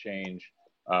 climate change,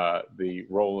 the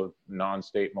role of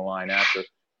non-state malign actors.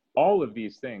 All of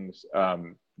these things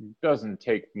doesn't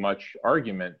take much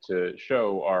argument to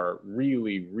show are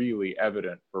really, really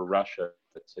evident for Russia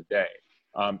today.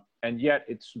 And yet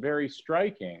it's very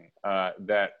striking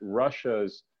that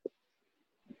Russia's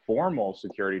formal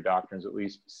security doctrines, at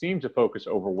least, seem to focus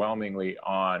overwhelmingly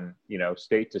on,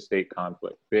 state-to-state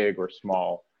conflict, big or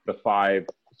small, the 5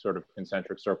 sort of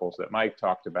concentric circles that Mike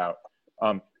talked about.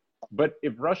 But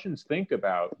if Russians think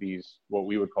about these, what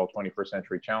we would call 21st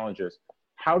century challenges,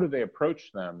 how do they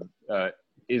approach them?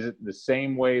 Is it the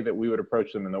same way that we would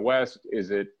approach them in the West?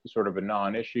 Is it sort of a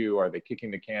non-issue? Are they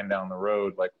kicking the can down the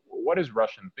road? Like, what is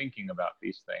Russian thinking about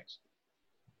these things?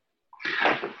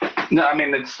 No, I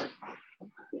mean,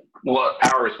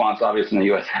 our response obviously in the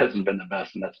U.S. hasn't been the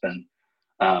best, and that's been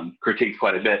critiqued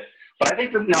quite a bit. But I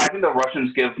think the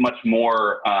Russians give much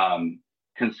more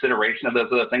consideration of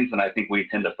those other things than I think we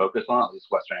tend to focus on, at least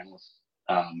Western analysts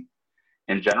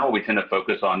in general. We tend to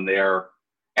focus on and they are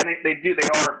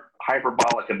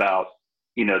hyperbolic about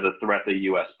the threat the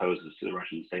U.S. poses to the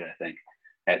Russian state, I think,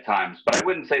 at times. But I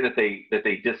wouldn't say that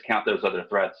they discount those other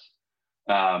threats.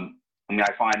 I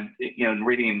I find, in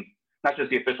reading not just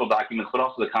the official documents, but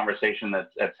also the conversation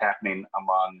that's happening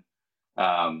among,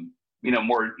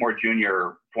 more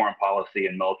junior foreign policy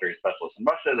and military specialists in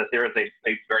Russia, that there is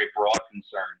a very broad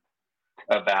concern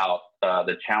about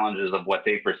the challenges of what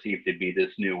they perceive to be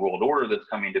this new world order that's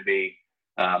coming to be,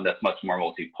 that's much more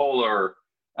multipolar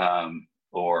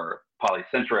or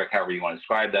polycentric, however you want to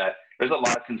describe that. There's a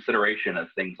lot of consideration of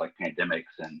things like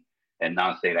pandemics and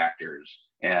non-state actors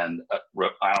and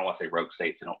I don't want to say rogue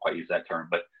states, I don't quite use that term,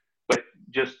 but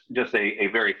just a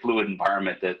very fluid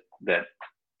environment that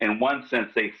in one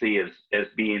sense they see as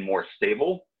being more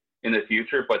stable in the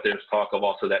future, but there's talk of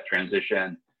also that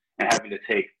transition and having to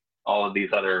take all of these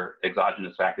other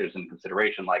exogenous factors in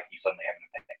consideration, like you suddenly having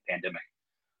a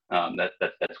pandemic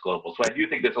that's global. So I do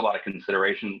think there's a lot of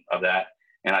consideration of that,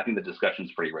 and I think the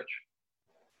discussion's pretty rich.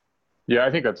 Yeah,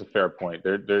 I think that's a fair point.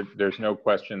 There's no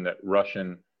question that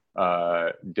Russian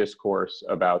discourse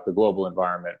about the global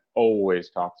environment always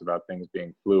talks about things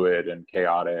being fluid and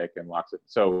chaotic and lots of,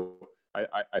 so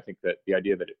I think that the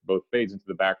idea that it both fades into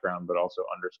the background, but also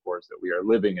underscores that we are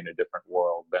living in a different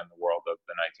world than the world of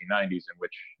the 1990s, in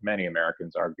which many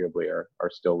Americans arguably are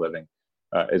still living,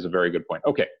 is a very good point.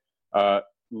 Okay,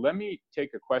 let me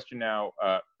take a question now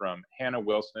from Hannah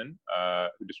Wilson,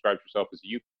 who describes herself as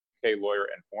a UK lawyer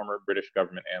and former British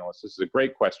government analyst. This is a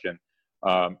great question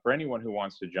for anyone who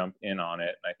wants to jump in on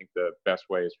it, and I think the best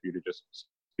way is for you to just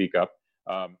speak up.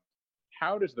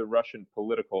 How does the Russian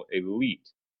political elite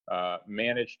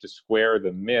managed to square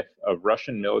the myth of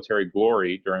Russian military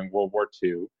glory during World War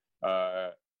II?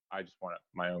 I just want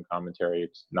my own commentary.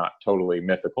 It's not totally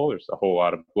mythical. There's a whole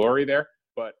lot of glory there.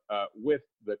 But with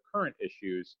the current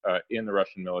issues in the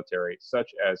Russian military,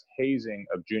 such as hazing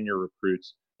of junior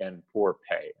recruits and poor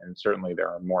pay. And certainly there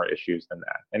are more issues than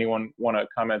that. Anyone want to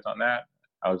comment on that?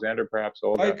 Alexander, perhaps?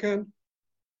 Olga? I can.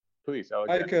 Please,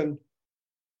 Alexander. I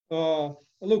can.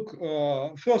 Look,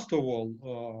 first of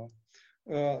all,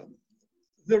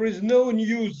 there is no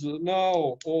news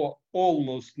now, or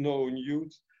almost no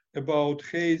news, about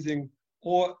hazing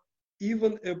or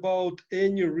even about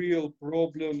any real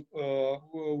problem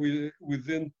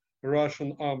within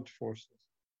Russian armed forces.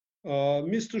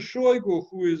 Mr. Shoigu,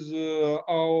 who is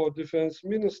our defense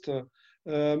minister,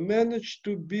 managed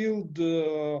to build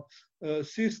a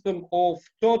system of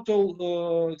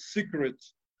total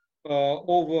secrets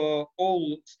over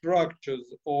all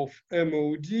structures of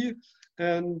MOD,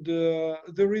 and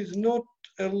there is not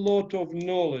a lot of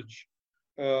knowledge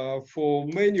for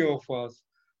many of us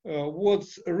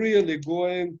what's really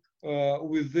going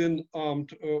within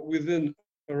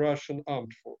Russian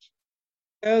armed forces.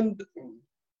 And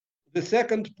the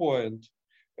second point,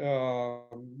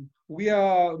 we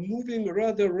are moving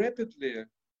rather rapidly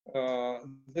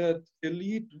that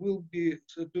elite will be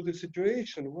to the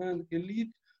situation when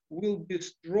elite will be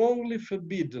strongly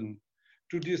forbidden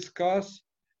to discuss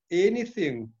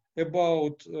anything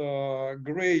about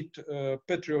great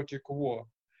patriotic war,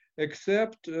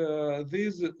 except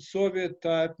this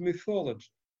Soviet-type mythology.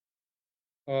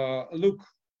 Look,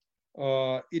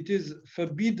 it is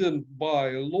forbidden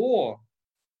by law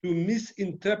to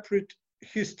misinterpret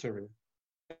history,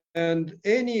 and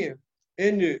any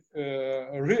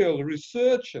real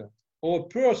researcher or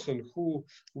person who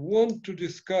wants to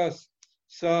discuss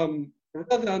some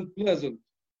rather unpleasant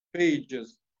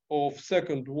pages of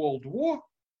Second World War,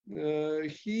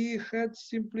 he had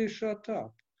simply shut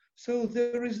up. So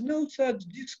there is no such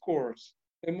discourse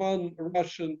among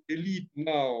Russian elite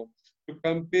now to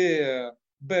compare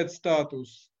bad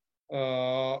status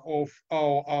of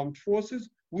our armed forces,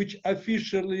 which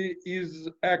officially is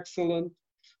excellent,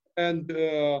 and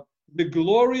the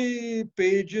glory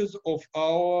pages of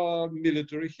our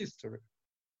military history.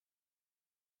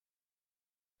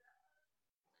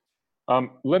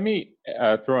 Let me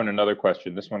throw in another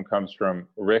question. This one comes from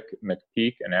Rick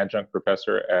McPeak, an adjunct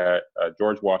professor at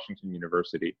George Washington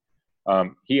University.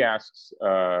 He asks,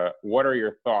 what are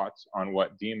your thoughts on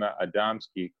what Dima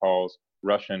Adamski calls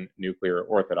Russian nuclear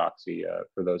orthodoxy?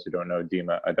 For those who don't know,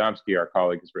 Dima Adamski, our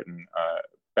colleague, has written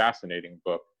a fascinating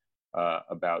book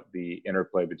about the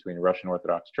interplay between Russian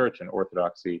Orthodox Church and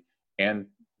orthodoxy, and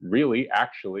really,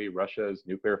 actually, Russia's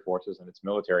nuclear forces and its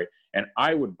military. And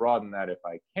I would broaden that, if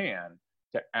I can,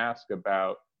 to ask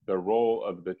about the role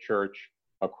of the church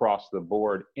across the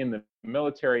board in the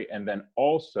military, and then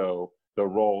also the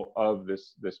role of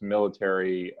this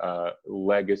military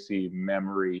legacy,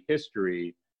 memory,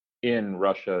 history in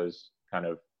Russia's kind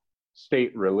of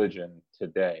state religion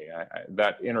today.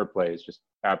 That interplay is just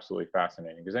absolutely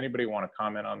fascinating. Does anybody want to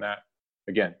comment on that?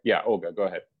 again, yeah, Olga, go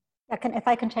ahead. If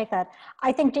I can take that.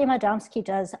 I think Dima Adamski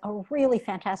does a really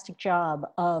fantastic job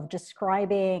of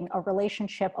describing a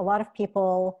relationship a lot of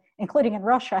people, including in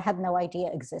Russia, had no idea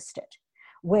existed,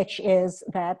 which is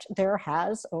that there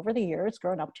has, over the years,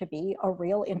 grown up to be a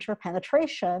real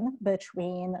interpenetration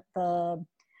between the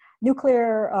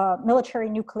military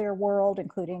nuclear world,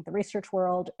 including the research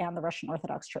world, and the Russian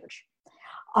Orthodox Church.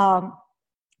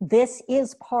 This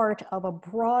is part of a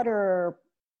broader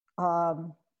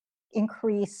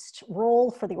increased role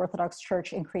for the Orthodox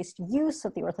Church, increased use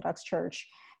of the Orthodox Church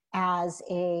as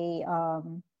a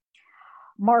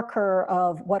marker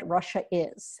of what Russia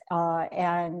is.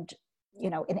 And, you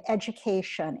know, in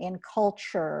education, in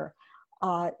culture,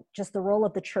 just the role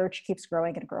of the church keeps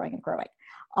growing and growing and growing,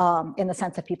 in the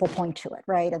sense that people point to it,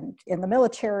 right? And in the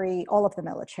military, all of the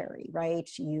military, right?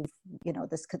 You know,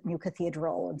 this new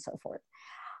cathedral and so forth.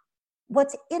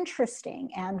 What's interesting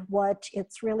and what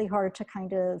it's really hard to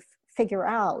kind of figure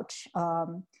out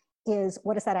is,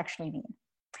 what does that actually mean?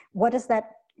 What does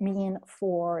that mean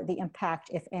for the impact,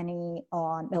 if any,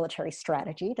 on military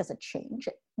strategy? Does it change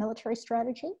military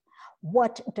strategy?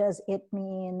 What does it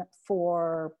mean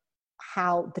for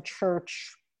how the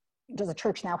church, does the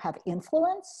church now have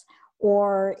influence,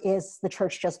 or is the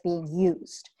church just being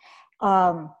used?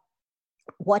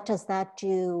 What does that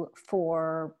do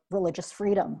for religious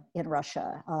freedom in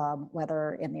Russia,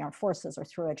 whether in the armed forces or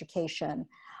through education?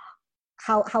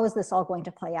 How is this all going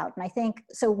to play out? And I think,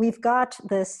 so we've got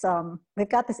this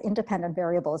independent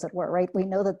variable, as it were, right? We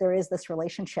know that there is this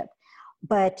relationship,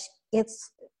 but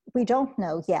we don't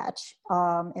know yet,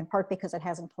 in part because it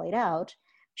hasn't played out,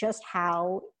 just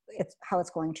how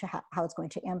it's going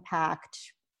to impact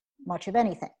much of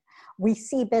anything. We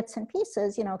see bits and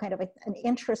pieces, you know, kind of an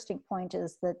interesting point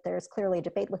is that there's clearly a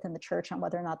debate within the church on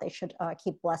whether or not they should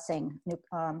keep blessing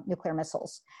nuclear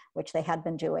missiles, which they had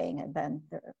been doing. And then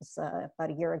there was about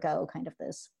a year ago, kind of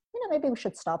this, you know, maybe we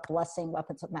should stop blessing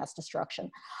weapons of mass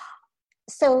destruction.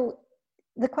 So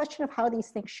the question of how these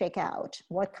things shake out,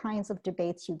 what kinds of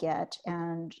debates you get,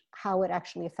 and how it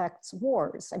actually affects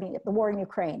wars. I mean, the war in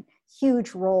Ukraine,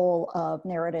 huge role of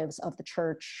narratives of the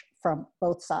church from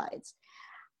both sides.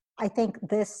 I think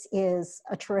this is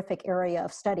a terrific area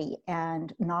of study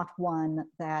and not one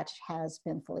that has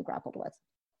been fully grappled with.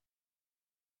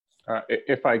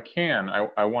 If I can,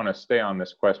 I want to stay on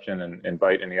this question and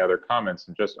invite any other comments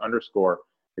and just underscore,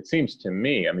 it seems to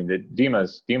me, I mean,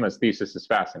 Dima's thesis is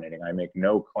fascinating. I make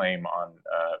no claim on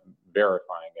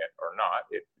verifying it or not.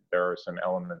 There are some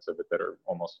elements of it that are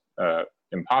almost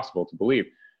impossible to believe.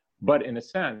 But in a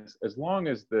sense, as long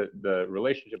as the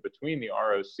relationship between the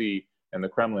ROC and the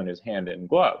Kremlin is hand in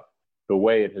glove, the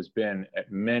way it has been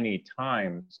at many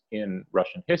times in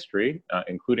Russian history,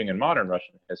 including in modern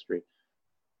Russian history,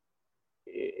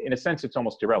 in a sense, it's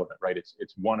almost irrelevant, right? It's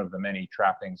one of the many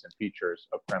trappings and features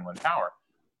of Kremlin power.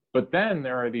 But then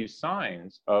there are these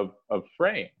signs of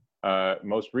fraying,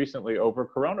 most recently over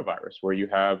coronavirus, where you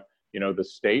have, you know, the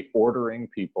state ordering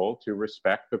people to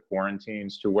respect the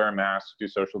quarantines, to wear masks, do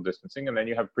social distancing, and then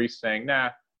you have priests saying, nah,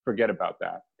 forget about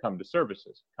that. Come to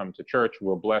services, come to church,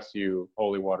 we'll bless you,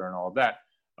 holy water and all of that.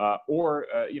 Or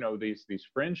you know, these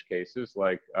fringe cases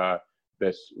like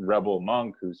this rebel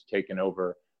monk who's taken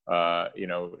over, you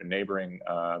know, a neighboring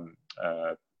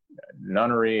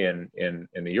nunnery in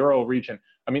the Ural region.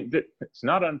 I mean, it's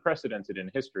not unprecedented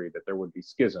in history that there would be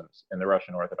schisms in the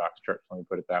Russian Orthodox Church, let me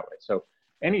put it that way. So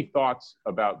any thoughts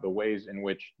about the ways in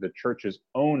which the church's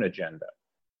own agenda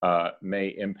may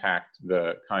impact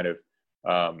the kind of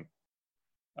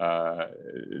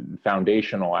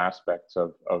foundational aspects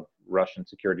of Russian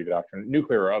security doctrine,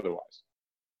 nuclear or otherwise?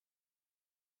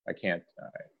 I can't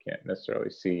necessarily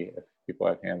see if people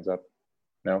have hands up.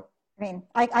 No? I mean,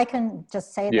 I can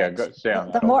just say that stay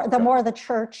on the more the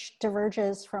church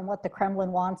diverges from what the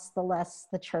Kremlin wants, the less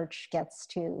the church gets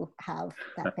to have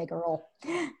that bigger role.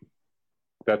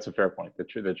 That's a fair point.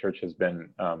 The church has been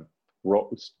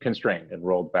constrained and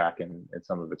rolled back in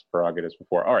some of its prerogatives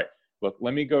before. All right. Look,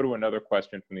 let me go to another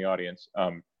question from the audience.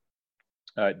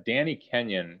 Danny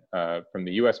Kenyon from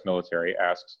the US military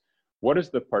asks, what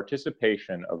does the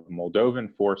participation of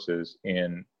Moldovan forces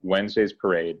in Wednesday's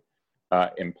parade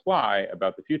imply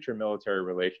about the future military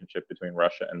relationship between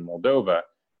Russia and Moldova,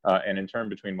 and in turn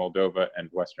between Moldova and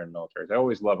Western militaries? I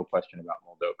always love a question about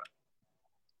Moldova.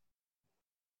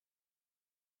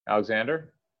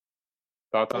 Alexander,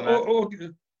 thoughts on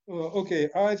that? Okay,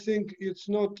 I think it's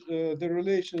not the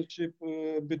relationship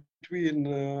between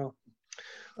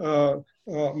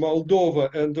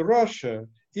Moldova and Russia.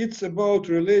 It's about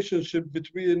relationship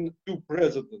between two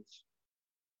presidents.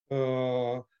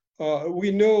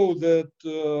 we know that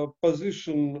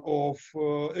position of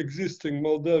existing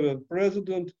Moldovan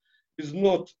president is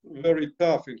not very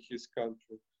tough in his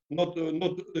country.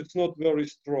 It's not very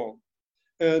strong.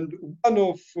 And one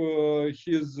of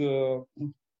his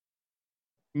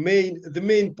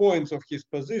main points of his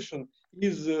position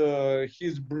is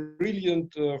his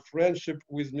brilliant friendship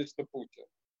with Mr. Putin.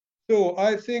 So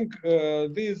I think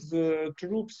these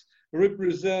troops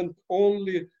represent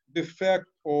only the fact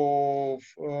of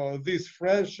this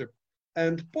friendship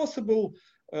and possible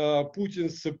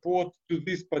Putin's support to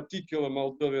this particular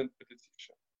Moldovan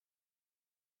politician.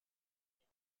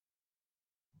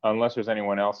 Unless there's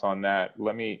anyone else on that,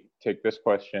 let me take this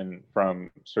question from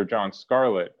Sir John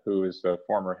Scarlett, who is the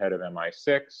former head of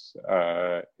MI6,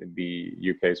 the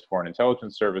UK's Foreign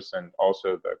Intelligence Service, and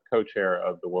also the co-chair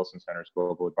of the Wilson Center's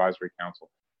Global Advisory Council.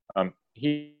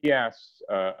 He asks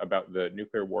about the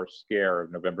nuclear war scare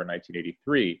of November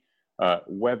 1983,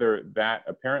 whether that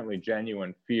apparently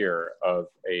genuine fear of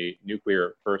a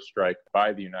nuclear first strike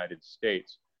by the United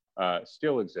States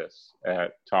still exists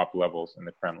at top levels in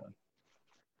the Kremlin.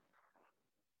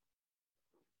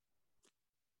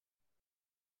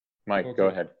 Mike, okay. Go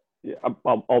ahead. Yeah,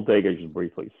 I'll take it just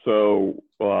briefly. So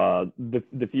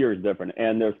the fear is different,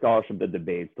 and there's scholarship that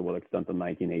debates to what extent the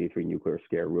 1983 nuclear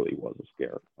scare really was a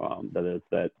scare. That is,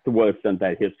 that to what extent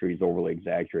that history is overly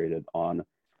exaggerated on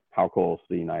how close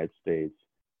the United States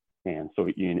and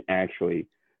Soviet Union actually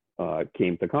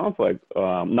came to conflict.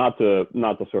 Not to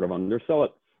sort of undersell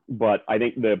it, but I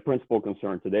think the principal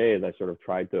concern today, as I sort of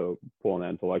tried to pull an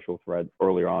intellectual thread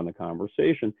earlier on in the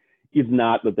conversation, is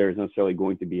not that there's necessarily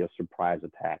going to be a surprise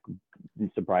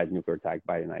nuclear attack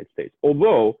by the United States.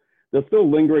 Although there's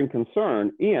still lingering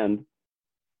concern, and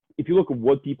if you look at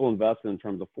what people invest in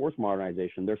terms of force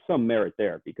modernization, there's some merit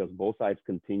there because both sides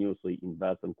continuously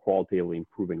invest in qualitatively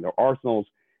improving their arsenals,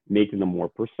 making them more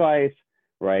precise,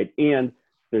 right? And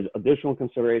there's additional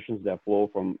considerations that flow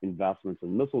from investments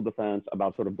in missile defense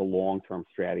about sort of the long-term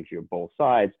strategy of both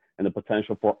sides and the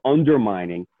potential for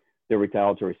undermining the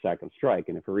retaliatory second strike.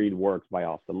 And if you read works by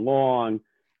Austin Long,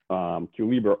 Q.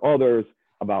 Lieber, others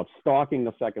about stalking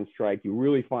the second strike, you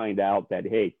really find out that,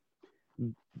 hey,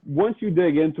 once you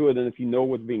dig into it and if you know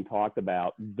what's being talked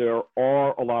about, there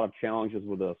are a lot of challenges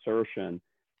with the assertion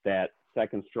that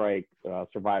second strike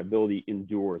survivability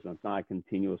endures, and it's not a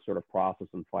continuous sort of process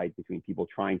and fight between people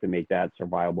trying to make that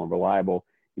survivable and reliable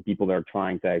and people that are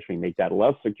trying to actually make that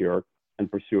less secure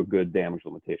and pursue a good damage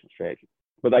limitation strategy.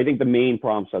 But I think the main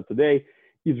problem set today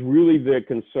is really the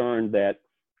concern that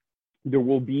there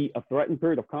will be a threatened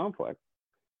period of conflict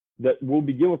that will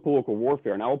begin with political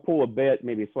warfare. And I will pull a bit,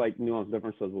 maybe slight nuanced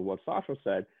differences with what Sasha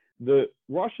said. The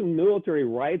Russian military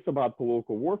writes about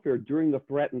political warfare during the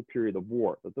threatened period of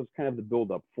war. That's kind of the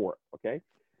buildup for it, okay?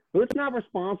 But it's not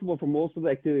responsible for most of the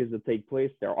activities that take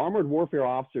place there. Armored warfare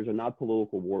officers are not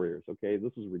political warriors, okay?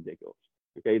 This is ridiculous,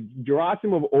 okay?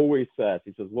 Gerasimov always says,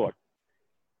 he says, look,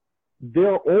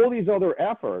 there are all these other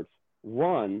efforts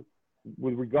run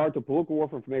with regard to political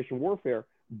warfare, information warfare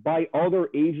by other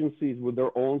agencies with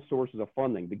their own sources of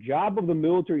funding. The job of the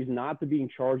military is not to be in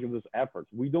charge of this effort.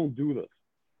 We don't do this.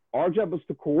 Our job is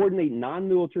to coordinate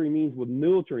non-military means with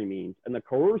military means and the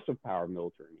coercive power of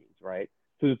military means, right?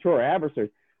 To deter our adversaries.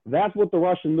 That's what the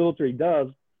Russian military does.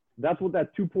 That's what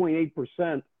that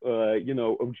 2.8%,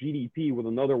 of GDP with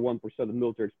another 1% of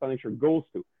military expenditure goes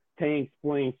to. Tanks,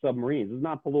 planes, submarines. This is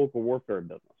not political warfare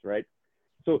business, right?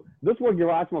 So this is what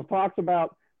Gerasimov talks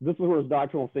about. This is where his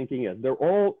doctrinal thinking is. They're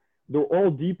all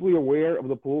deeply aware of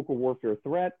the political warfare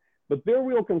threat, but their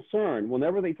real concern,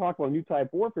 whenever they talk about new type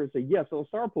warfare, say, yes, it'll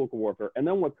start political warfare. And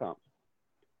then what comes?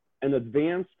 An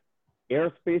advanced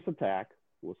airspace attack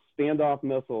with standoff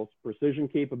missiles, precision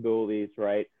capabilities,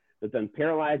 right? That then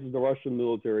paralyzes the Russian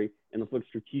military and inflicts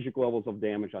strategic levels of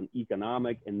damage on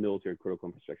economic and military critical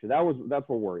infrastructure. That's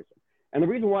what worries them. And the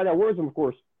reason why that worries them, of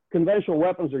course, conventional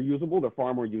weapons are usable. They're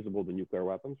far more usable than nuclear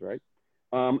weapons, right?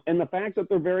 And the fact that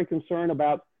they're very concerned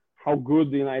about how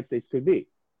good the United States could be.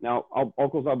 Now, I'll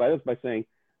close out by this by saying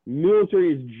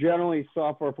militaries generally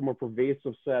suffer from a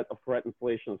pervasive set of threat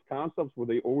inflationist concepts where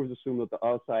they always assume that the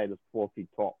other side is 12 feet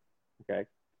tall, okay?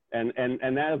 And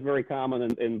that is very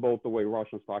common in both the way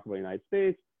Russians talk about the United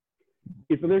States.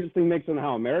 It's an interesting mix in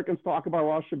how Americans talk about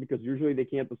Russia because usually they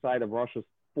can't decide if Russia's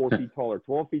 4 feet tall or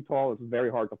 12 feet tall. It's very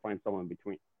hard to find someone in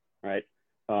between, right?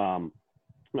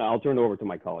 I'll turn it over to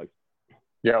my colleagues.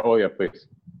 Yeah, oh yeah, please.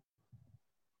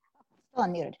 Still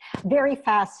unmuted. Very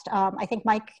fast. I think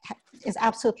Mike is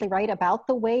absolutely right about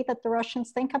the way that the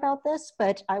Russians think about this,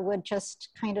 but I would just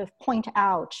kind of point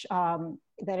out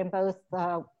that in both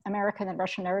American and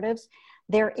Russian narratives,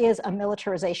 there is a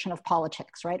militarization of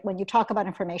politics, right? When you talk about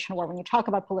information war, when you talk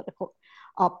about political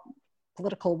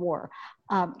war,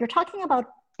 you're talking about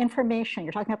information,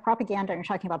 you're talking about propaganda, and you're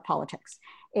talking about politics.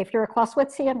 If you're a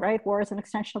Clausewitzian, right, war is an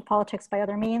extension of politics by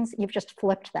other means, you've just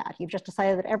flipped that. You've just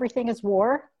decided that everything is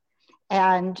war,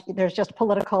 and there's just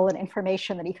political and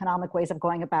information and economic ways of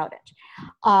going about it.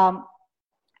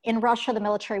 In Russia, the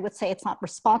military would say it's not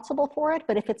responsible for it,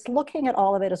 but if it's looking at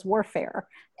all of it as warfare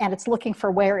and it's looking for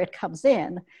where it comes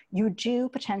in, you do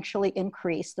potentially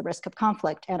increase the risk of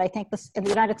conflict. And I think this, in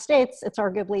the United States, it's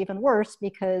arguably even worse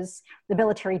because the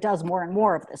military does more and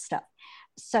more of this stuff.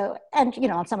 So, and you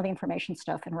know, on some of the information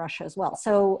stuff in Russia as well.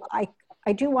 So I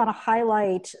do want to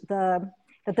highlight that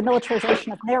the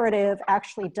militarization of narrative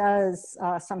actually does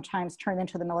sometimes turn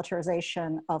into the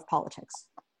militarization of politics.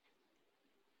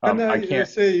 Can I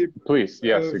say, please?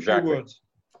 Yes, exactly. Words?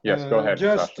 Yes, go ahead.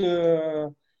 Just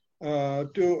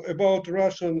about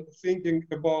Russian thinking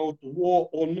about war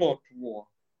or not war.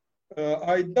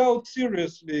 I doubt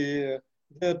seriously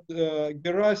that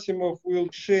Gerasimov will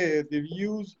share the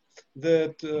views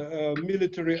that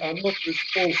military are not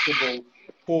responsible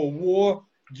for war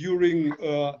during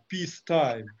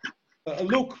peacetime.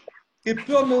 Look, he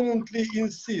permanently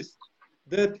insists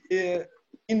that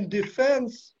in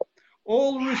defense,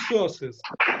 all resources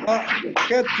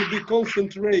had to be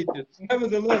concentrated.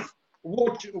 Nevertheless,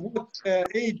 what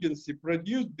agency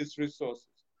produced these resources?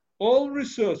 All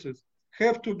resources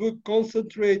have to be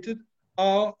concentrated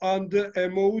under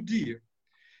MOD.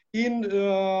 In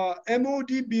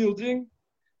MOD building,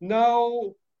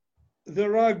 now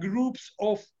there are groups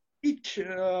of each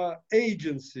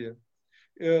agency.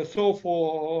 So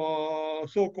for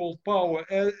so-called power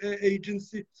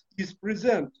agency is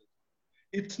presented.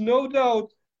 It's no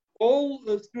doubt all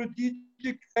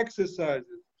strategic exercises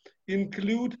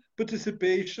include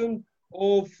participation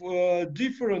of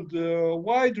different,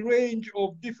 wide range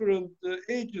of different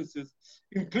agencies,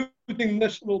 including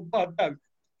National Bank,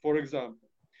 for example.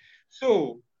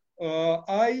 So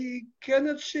I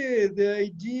cannot share the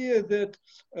idea that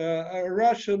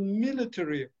Russian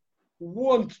military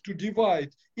wants to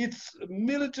divide its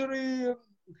military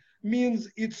means,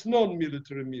 its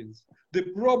non-military means. The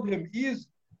problem is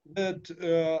that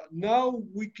now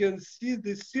we can see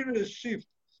the serious shift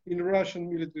in Russian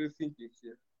military thinking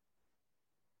here.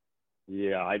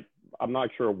 Yeah, I'm not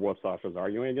sure what Sasha's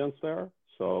arguing against there.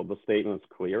 So the statement is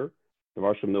clear. The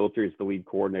Russian military is the lead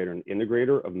coordinator and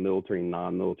integrator of military and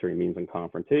non-military means in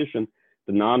confrontation.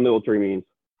 The non-military means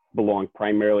belong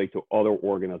primarily to other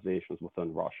organizations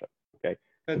within Russia. Okay,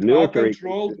 and the military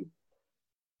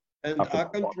are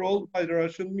controlled by the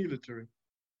Russian military.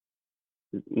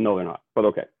 No, they're not. But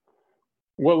okay.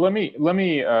 Well, let me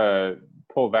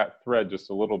pull that thread just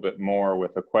a little bit more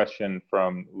with a question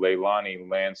from Leilani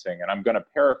Lansing, and I'm going to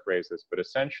paraphrase this, but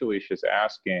essentially she's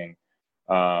asking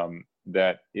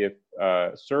that if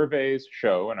surveys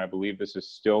show, and I believe this is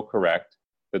still correct,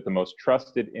 that the most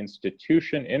trusted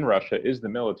institution in Russia is the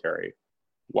military,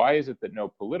 why is it that no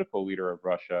political leader of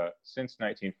Russia since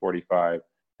 1945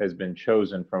 has been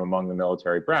chosen from among the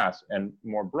military brass? And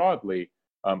more broadly,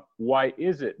 why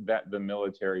is it that the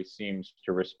military seems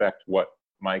to respect what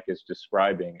Mike is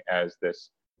describing as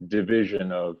this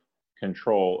division of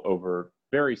control over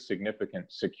very significant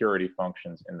security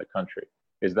functions in the country?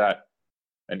 Is that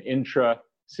an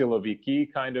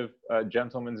intra-siloviki kind of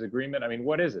gentleman's agreement? I mean,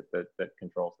 what is it that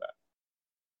controls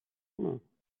that?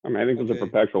 I mean, I think there's a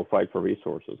perpetual fight for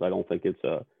resources. I don't think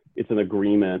it's an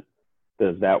agreement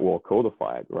that will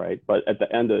codify it, right? But at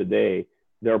the end of the day,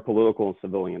 there are political and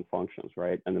civilian functions,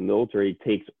 right? And the military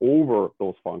takes over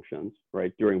those functions,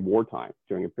 right, during wartime,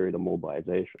 during a period of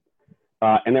mobilization.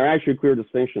 And there are actually clear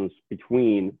distinctions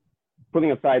between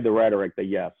putting aside the rhetoric that,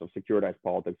 yes, of securitized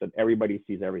politics, that everybody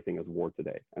sees everything as war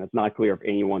today. And it's not clear if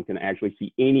anyone can actually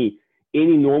see any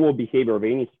normal behavior of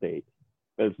any state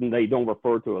that they don't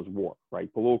refer to as war,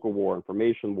 right? Political war,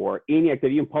 information war, any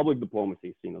activity, even public diplomacy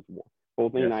is seen as war,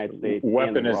 both in the United States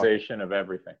weaponization of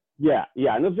everything. Yeah,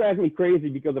 and this drives me crazy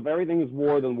because if everything is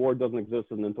war, then war doesn't exist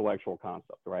as an intellectual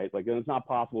concept, right? Like, then it's not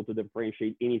possible to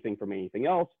differentiate anything from anything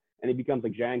else, and it becomes a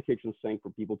giant kitchen sink for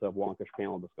people to have wonkish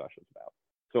panel discussions about.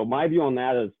 So my view on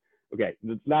that is, okay,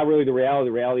 it's not really the reality.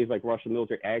 The reality is, like, Russian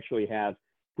military actually has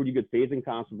pretty good phasing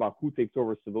concepts about who takes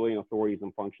over civilian authorities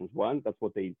and functions when. That's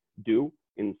what they do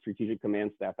in strategic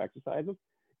command staff exercises.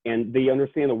 And they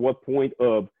understand at what point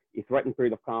of a threatened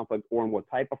period of conflict or in what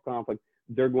type of conflict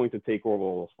they're going to take over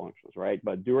all those functions, right?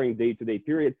 But during day-to-day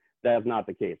period, that is not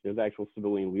the case. There's actual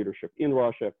civilian leadership in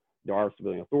Russia. There are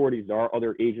civilian authorities, there are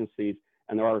other agencies,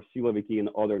 and there are siloviki and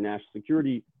other national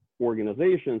security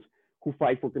organizations who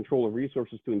fight for control of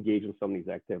resources to engage in some of these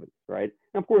activities, right?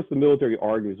 And of course, the military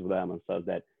argues with them and says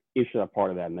that it should have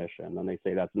part of that mission. And they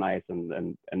say that's nice,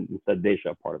 and instead they should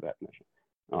have part of that mission.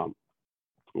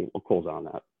 We'll close on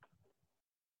that.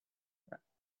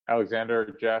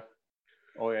 Alexander, Jeff,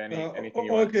 Olga, anything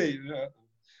you want? Okay,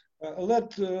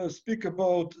 let's speak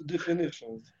about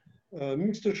definitions.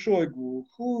 Mr. Shoigu,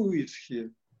 who is he?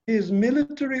 He is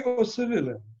military or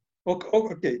civilian?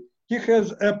 Okay, he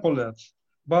has epaulets,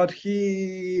 but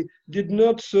he did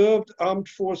not serve armed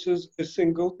forces a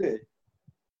single day.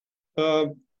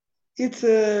 It's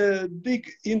a big,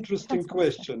 interesting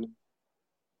question.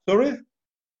 Sorry?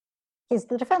 He's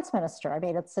the defense minister. I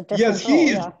mean, it's a different Yes,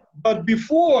 he is. yeah. But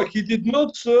before, he did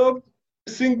not serve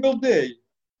a single day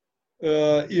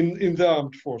in the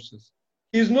armed forces.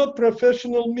 He's not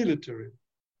professional military.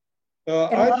 In a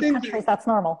lot of countries, that's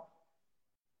normal.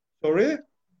 Sorry?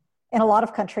 In a lot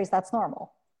of countries, that's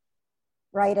normal,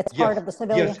 right? It's part of the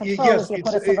civilian controls. You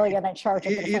put a civilian in charge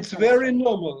of the defense It's very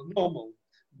normal.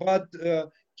 But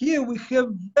here we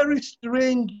have very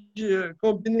strange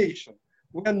combination.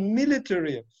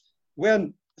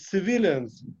 When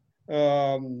civilians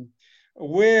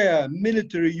wear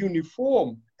military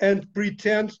uniform and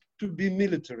pretend to be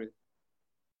military.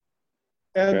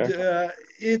 And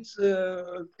it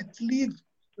leads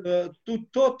to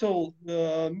total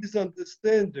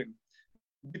misunderstanding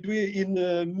between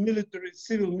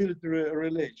civil-military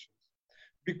relations.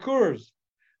 Because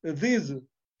these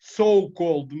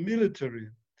so-called military,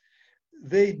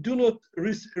 they do not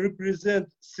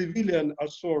represent civilian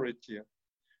authority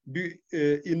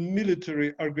in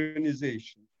military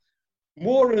organization.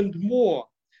 More and more,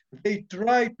 they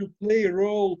try to play a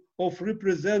role of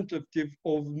representative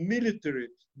of military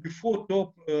before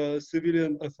top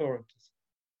civilian authorities.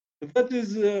 That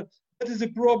is a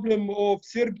problem of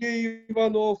Sergei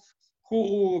Ivanov,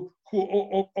 who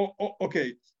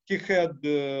okay, he had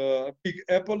big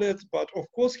epaulets, but of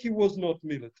course he was not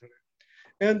military.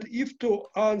 And if to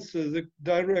answer the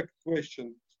direct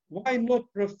question, why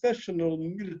not professional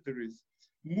militaries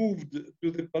moved to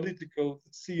the political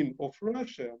scene of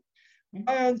Russia?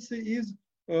 My answer is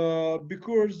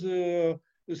because the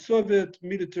Soviet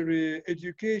military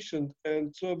education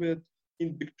and Soviet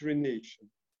indoctrination.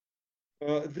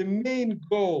 The main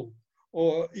goal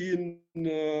in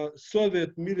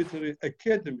Soviet military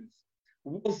academies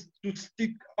was to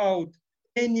stick out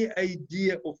any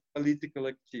idea of political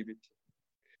activity.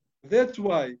 That's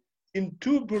why in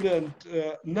turbulent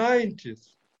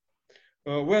 90s,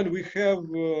 when we have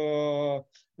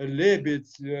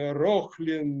Lebedь,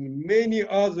 Rokhlin, many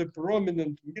other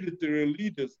prominent military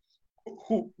leaders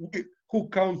who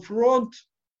confront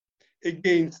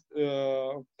against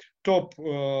top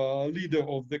leader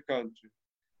of the country.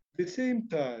 At the same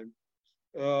time,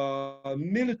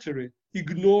 military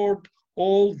ignored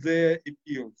all their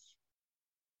appeals.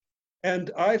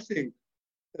 And I think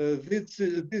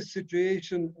this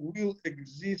situation will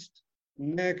exist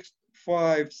next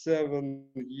 5-7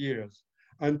 years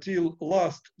until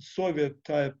last Soviet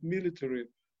type military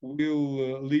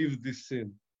will leave the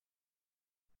scene.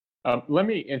 Let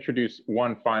me introduce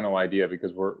one final idea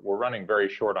because we're running very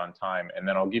short on time, and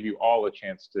then I'll give you all a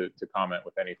chance to comment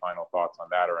with any final thoughts on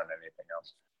that or on anything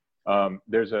else.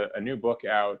 There's a new book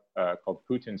out called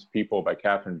Putin's People by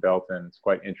Catherine Belton. It's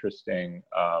quite interesting.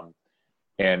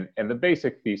 And the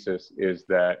basic thesis is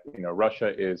that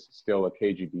Russia is still a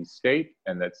KGB state,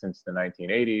 and that since the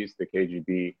 1980s, the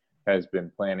KGB has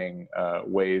been planning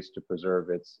ways to preserve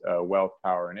its wealth,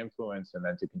 power, and influence, and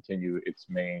then to continue its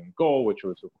main goal, which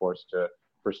was, of course, to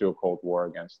pursue a Cold War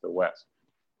against the West.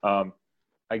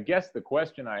 I guess the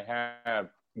question I have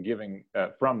giving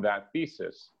from that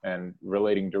thesis and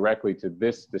relating directly to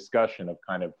this discussion of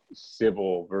kind of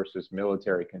civil versus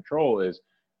military control is,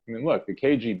 I mean, look, the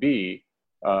KGB,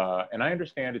 and I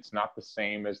understand it's not the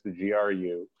same as the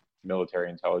GRU, military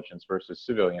intelligence versus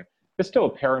civilian. It's still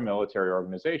a paramilitary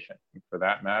organization. For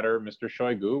that matter, Mr.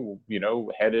 Shoigu,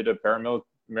 headed a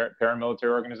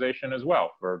paramilitary organization as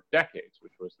well for decades,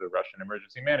 which was the Russian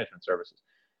Emergency Management Services.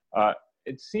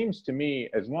 It seems to me,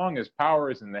 as long as power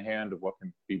is in the hand of what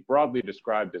can be broadly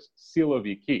described as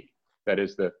siloviki, that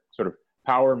is the sort of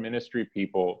power ministry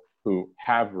people who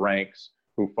have ranks,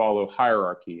 who follow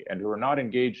hierarchy, and who are not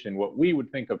engaged in what we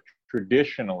would think of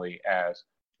traditionally as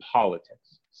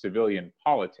politics, civilian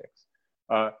politics,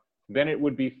 then it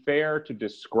would be fair to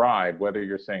describe, whether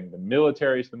you're saying the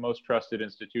military is the most trusted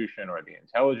institution or the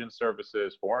intelligence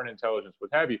services, foreign intelligence, what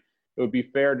have you, it would be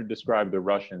fair to describe the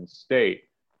Russian state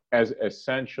as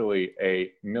essentially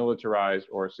a militarized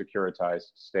or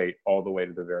securitized state all the way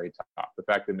to the very top. The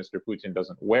fact that Mr. Putin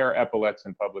doesn't wear epaulets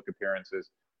in public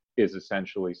appearances is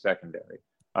essentially secondary.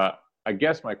 I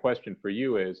guess my question for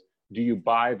you is, do you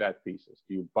buy that thesis?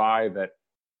 Do you buy that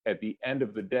at the end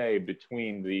of the day,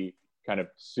 between the kind of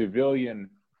civilian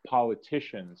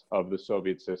politicians of the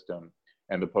Soviet system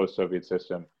and the post-Soviet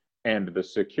system and the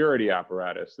security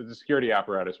apparatus, that the security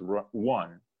apparatus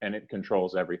won and it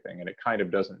controls everything, and it kind of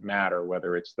doesn't matter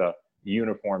whether it's the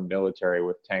uniformed military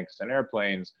with tanks and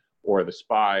airplanes or the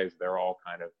spies, they're all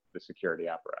kind of the security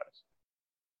apparatus?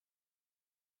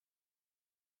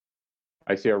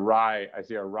 I see a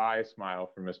wry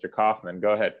smile from Mr. Kofman.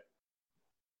 Go ahead.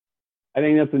 I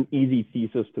think that's an easy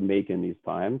thesis to make in these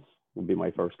times, would be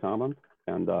my first comment.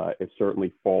 And it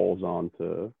certainly falls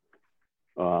onto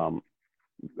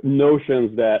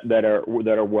notions that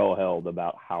are well held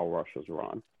about how Russia's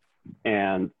run.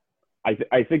 And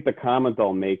I think the comment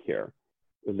I'll make here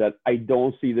is that I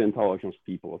don't see the intelligence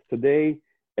people of today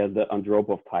as the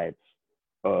Andropov types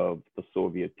of the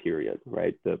Soviet period,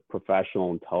 right? The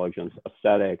professional intelligence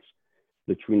ascetics,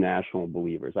 the true national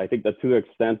believers. I think that to the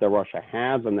extent that Russia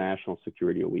has a national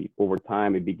security elite, over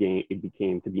time it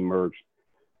became to be merged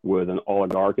with an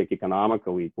oligarchic economic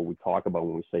elite, what we talk about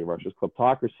when we say Russia's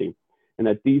kleptocracy. And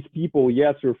that these people,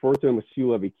 yes, refer to them as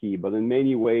siloviki, but in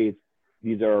many ways,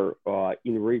 these are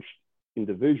enriched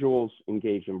individuals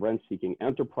engaged in rent-seeking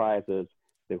enterprises.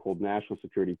 They hold national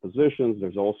security positions.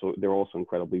 They're also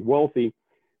incredibly wealthy.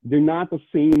 They're not the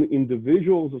same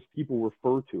individuals as people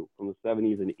refer to from the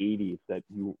 70s and 80s that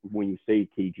when you say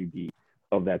KGB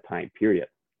of that time period.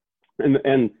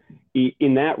 And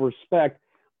in that respect,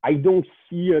 I don't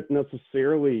see it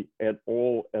necessarily at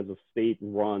all as a state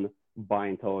run by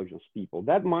intelligence people.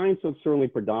 That mindset certainly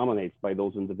predominates by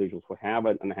those individuals who have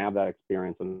it and have that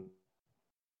experience and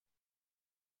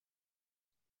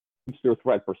their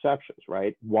threat perceptions,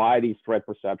 right? Why these threat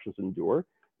perceptions endure?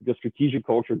 Because strategic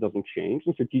culture doesn't change,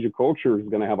 and strategic culture is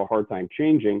going to have a hard time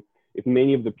changing if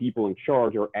many of the people in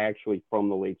charge are actually from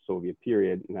the late Soviet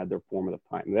period and had their formative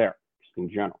time there, just in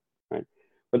general, right?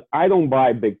 But I don't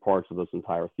buy big parts of this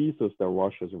entire thesis that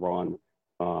Russia's run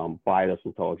by this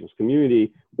intelligence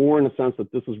community, or in a sense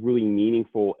that this is really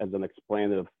meaningful as an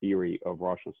explanative theory of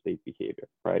Russian state behavior,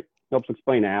 right? It helps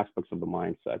explain aspects of the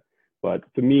mindset. But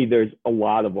to me, there's a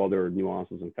lot of other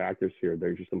nuances and factors here that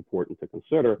are just important to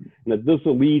consider. And that this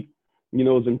elite, you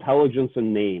know, is intelligence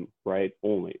in name, right,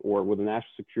 only, or with a national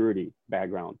security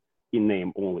background in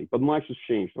name only. But much has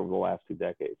changed over the last 2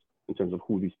 decades in terms of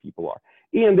who these people are.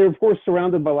 And they're, of course,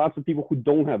 surrounded by lots of people who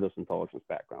don't have this intelligence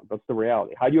background. That's the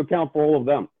reality. How do you account for all of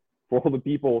them? For all the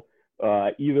people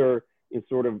either in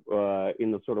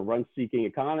the sort of rent-seeking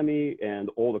economy and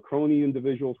all the crony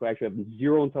individuals who actually have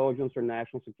zero intelligence or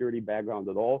national security background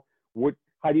at all?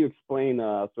 How do you explain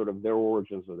sort of their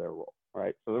origins of their role,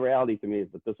 right? So the reality to me is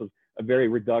that this is a very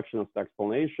reductionist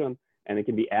explanation, and it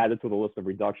can be added to the list of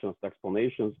reductionist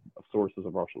explanations of sources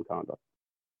of Russian conduct.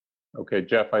 Okay,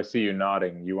 Jeff, I see you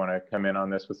nodding. You want to come in on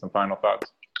this with some final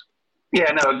thoughts?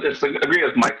 Yeah, no, just agree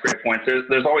with Mike's great points.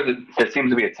 There's always, it seems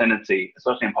to be a tendency,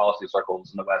 especially in policy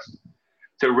circles in the West,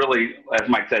 to really, as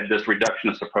Mike said, this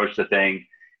reductionist approach to thing.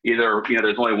 Either, you know,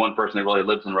 there's only one person that really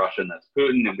lives in Russia, and that's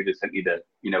Putin, and we just need to,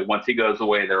 you know, once he goes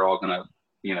away, they're all going to,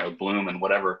 you know, bloom and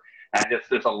whatever. And I just,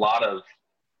 there's a lot of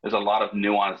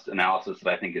nuanced analysis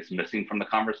that I think is missing from the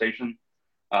conversation.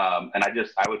 And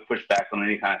I would push back on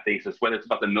any kind of thesis, whether it's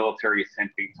about the military is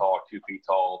 10 feet tall, 2 feet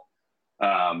tall,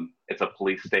 it's a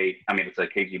police state, I mean, it's a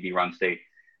KGB run state.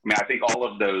 I mean, I think all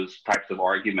of those types of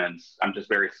arguments, I'm just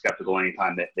very skeptical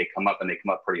anytime that they come up, and they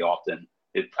come up pretty often.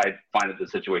 I find that the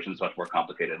situation is much more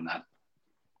complicated than that.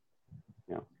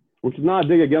 Yeah, which is not a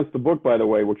dig against the book, by the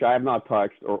way, which I have not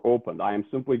touched or opened. I am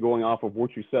simply going off of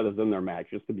what you said is in there, Max,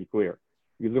 just to be clear.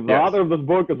 Because if the author of this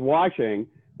book is watching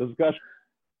the discussion.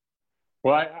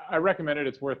 Well, I recommend it.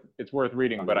 It's worth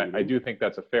reading, but I do think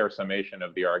that's a fair summation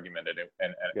of the argument, and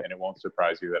it won't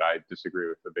surprise you that I disagree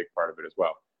with a big part of it as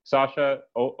well. Sasha,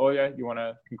 Olya, you want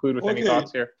to conclude with any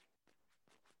thoughts here?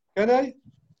 Can I?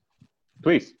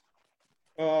 Please.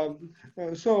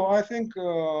 So I think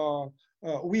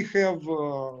we have,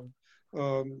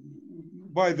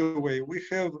 by the way, we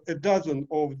have a dozen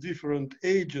of different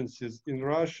agencies in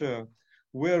Russia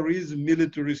where is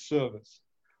military service.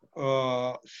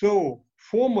 So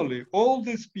formally, all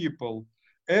these people,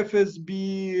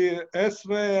 FSB,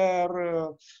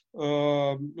 SVR,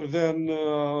 then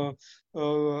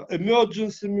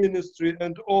emergency ministry,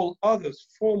 and all others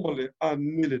formally are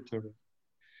military.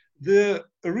 The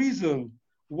reason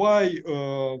why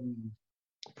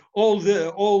all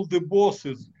the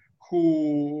bosses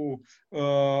who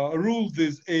rule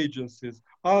these agencies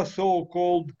are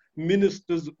so-called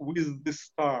ministers with the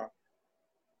star.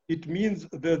 It means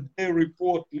that they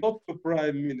report not to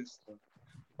prime minister,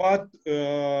 but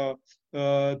to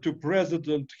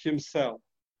president himself.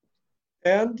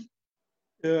 And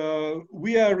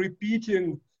we are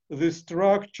repeating the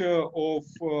structure of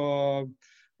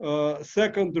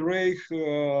Second Reich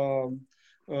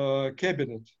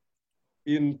cabinet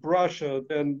in Prussia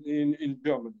than in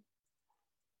Germany.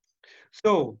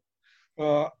 So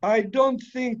I don't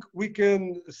think we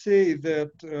can say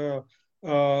that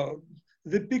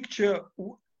the picture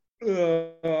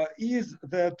is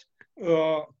that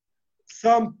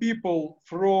some people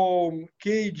from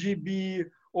KGB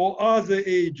or other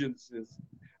agencies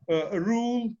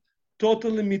rule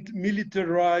totally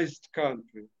militarized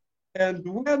country. And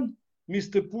when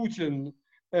Mr. Putin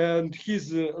and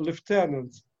his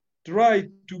lieutenants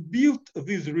tried to build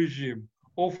this regime,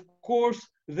 of course,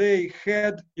 they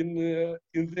had in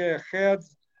their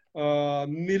heads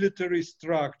military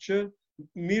structure,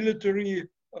 military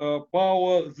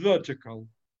power vertical.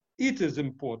 It is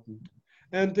important.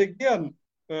 And again,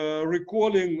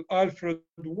 recalling Alfred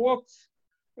Watts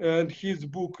and his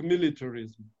book,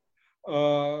 Militarism,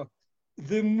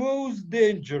 the most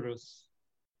dangerous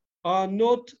are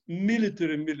not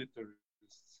military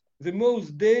militarists. The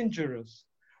most dangerous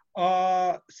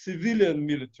are civilian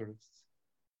militarists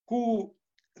who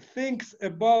thinks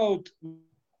about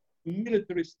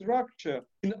military structure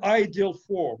in ideal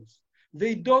forms.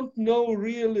 They don't know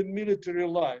really military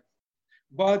life,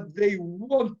 but they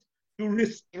want to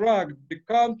restructure the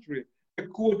country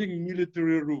according to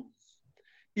military rules.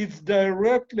 It's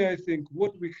directly, I think,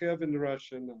 what we have in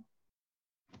Russia now.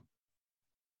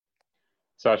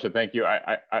 Sasha, thank you.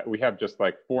 We have just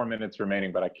like 4 minutes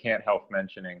remaining, but I can't help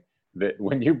mentioning that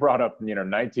when you brought up,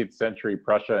 19th century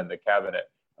Prussia and the cabinet,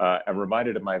 I'm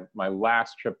reminded of my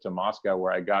last trip to Moscow,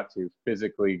 where I got to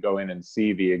physically go in and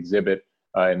see the exhibit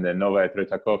in the Novaya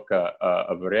Tretakovka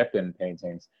of Repin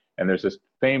paintings. And there's this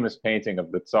famous painting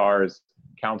of the Tsar's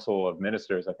Council of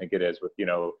Ministers, I think it is, with,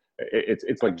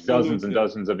 it's like dozens and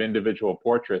dozens of individual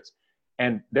portraits.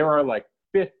 And there are like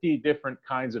 50 different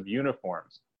kinds of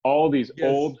uniforms. All these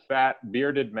old, fat,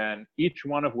 bearded men, each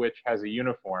one of which has a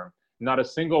uniform, not a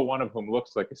single one of whom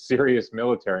looks like a serious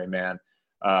military man.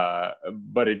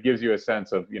 But it gives you a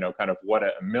sense of, kind of what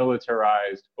a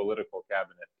militarized political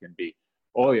cabinet can be.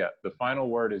 Olga, the final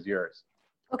word is yours.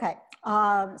 Okay,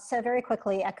 so very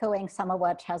quickly, echoing some of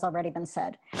what has already been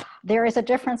said. There is a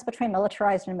difference between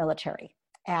militarized and military.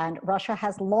 And Russia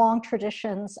has long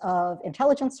traditions of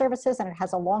intelligence services, and it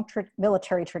has a long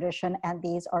military tradition, and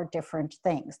these are different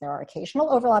things. There are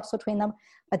occasional overlaps between them,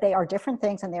 but they are different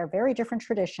things, and they are very different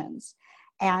traditions.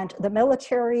 And the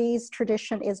military's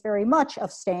tradition is very much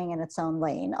of staying in its own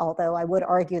lane, although I would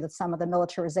argue that some of the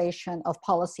militarization of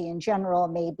policy in general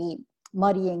may be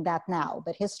muddying that now.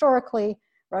 But historically,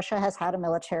 Russia has had a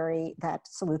military that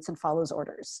salutes and follows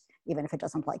orders, even if it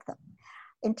doesn't like them.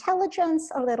 Intelligence,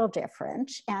 a little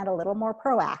different and a little more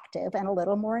proactive and a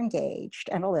little more engaged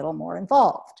and a little more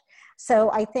involved. So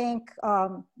I think,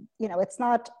 it's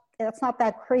not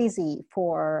that crazy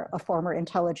for a former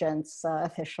intelligence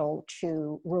official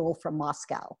to rule from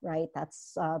Moscow, right?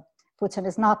 Putin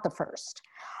is not the first.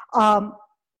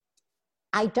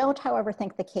 I don't, however,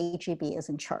 think the KGB is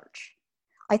in charge.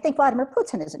 I think Vladimir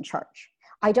Putin is in charge.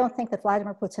 I don't think that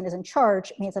Vladimir Putin is in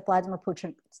charge means that Vladimir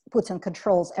Putin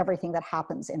controls everything that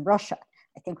happens in Russia.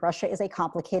 I think Russia is a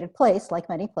complicated place, like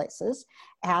many places,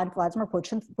 and Vladimir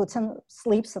Putin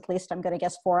sleeps, at least I'm going to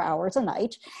guess, 4 hours a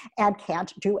night, and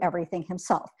can't do everything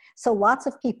himself. So lots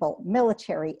of people,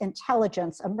 military,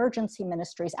 intelligence, emergency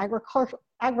ministries,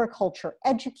 agriculture,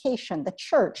 education, the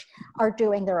church, are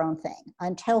doing their own thing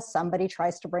until somebody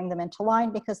tries to bring them into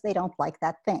line because they don't like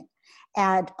that thing.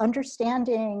 And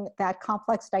understanding that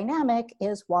complex dynamic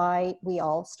is why we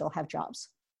all still have jobs.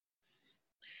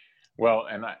 Well,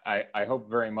 and I hope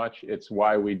very much it's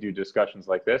why we do discussions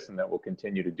like this, and that we'll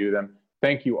continue to do them.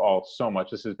 Thank you all so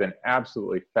much. This has been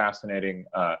absolutely fascinating.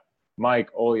 Mike,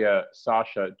 Olga,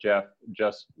 Sasha, Jeff,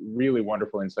 just really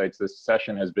wonderful insights. This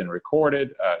session has been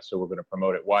recorded, so we're going to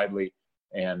promote it widely.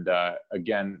 And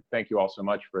again, thank you all so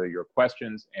much for your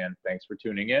questions, and thanks for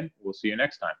tuning in. We'll see you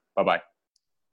next time. Bye-bye.